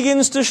 He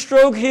begins to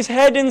stroke his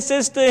head and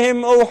says to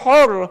him, "O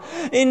Hur,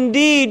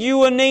 indeed you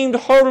were named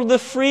Hur the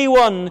free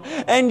one,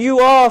 and you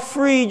are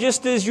free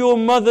just as your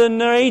mother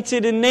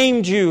narrated and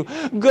named you.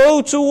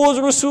 Go towards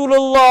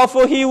Rasulullah,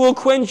 for he will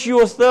quench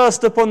your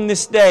thirst upon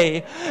this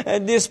day."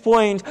 At this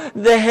point,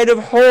 the head of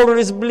Hur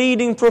is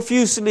bleeding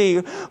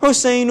profusely.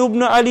 Hussein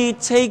ibn Ali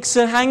takes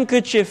a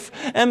handkerchief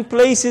and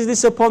places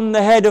this upon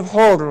the head of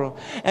Hur,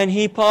 and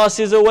he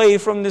passes away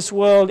from this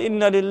world.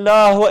 Inna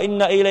lillahi wa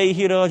inna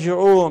ilayhi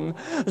raji'un.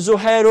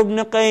 Zuhair ibn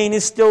Qayn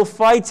is still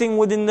fighting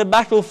within the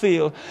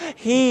battlefield.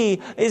 He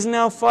is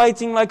now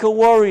fighting like a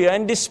warrior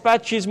and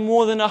dispatches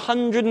more than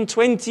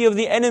 120 of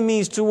the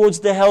enemies towards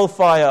the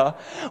hellfire.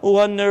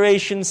 One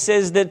narration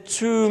says that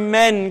 2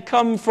 men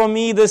come from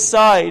either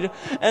side,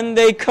 and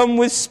they come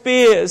with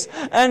spears,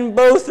 and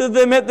both of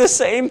them at the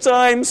same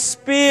time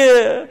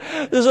spear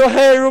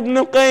Zuhair ibn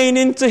Qayn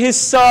into his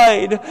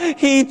side.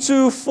 He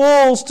too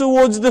falls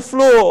towards the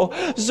floor.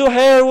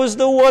 Zuhair was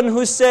the one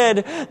who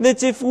said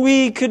that if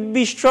we could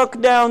be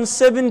struck down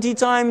 70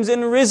 times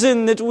and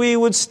risen, that we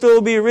would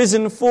still be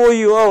risen for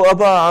you, O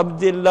Abu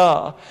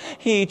Abdullah.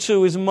 He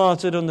too is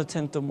martyred on the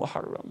 10th of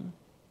Muharram.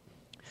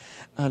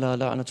 ألا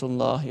لعنة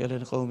الله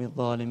على القوم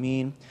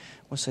الظالمين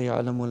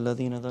وسيعلم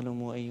الذين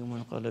ظلموا أي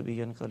منقلب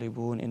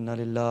ينقلبون إنا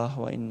لله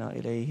وإنا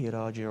إليه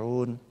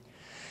راجعون.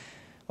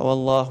 O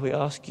Allah, we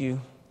ask you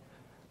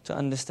to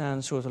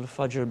understand Surah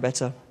al-Fajr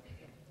better.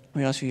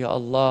 We ask you, Ya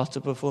Allah, to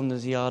perform the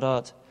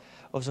ziyarat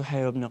of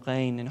Zuhair ibn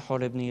Qayn and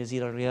Hur ibn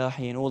Yazid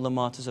al-Riyahi and all the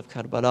martyrs of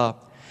Karbala.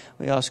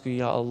 We ask you,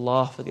 Ya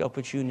Allah, for the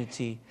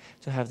opportunity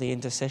to have the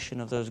intercession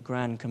of those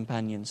grand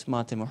companions.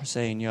 Matim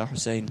Hussein, Ya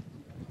Hussein.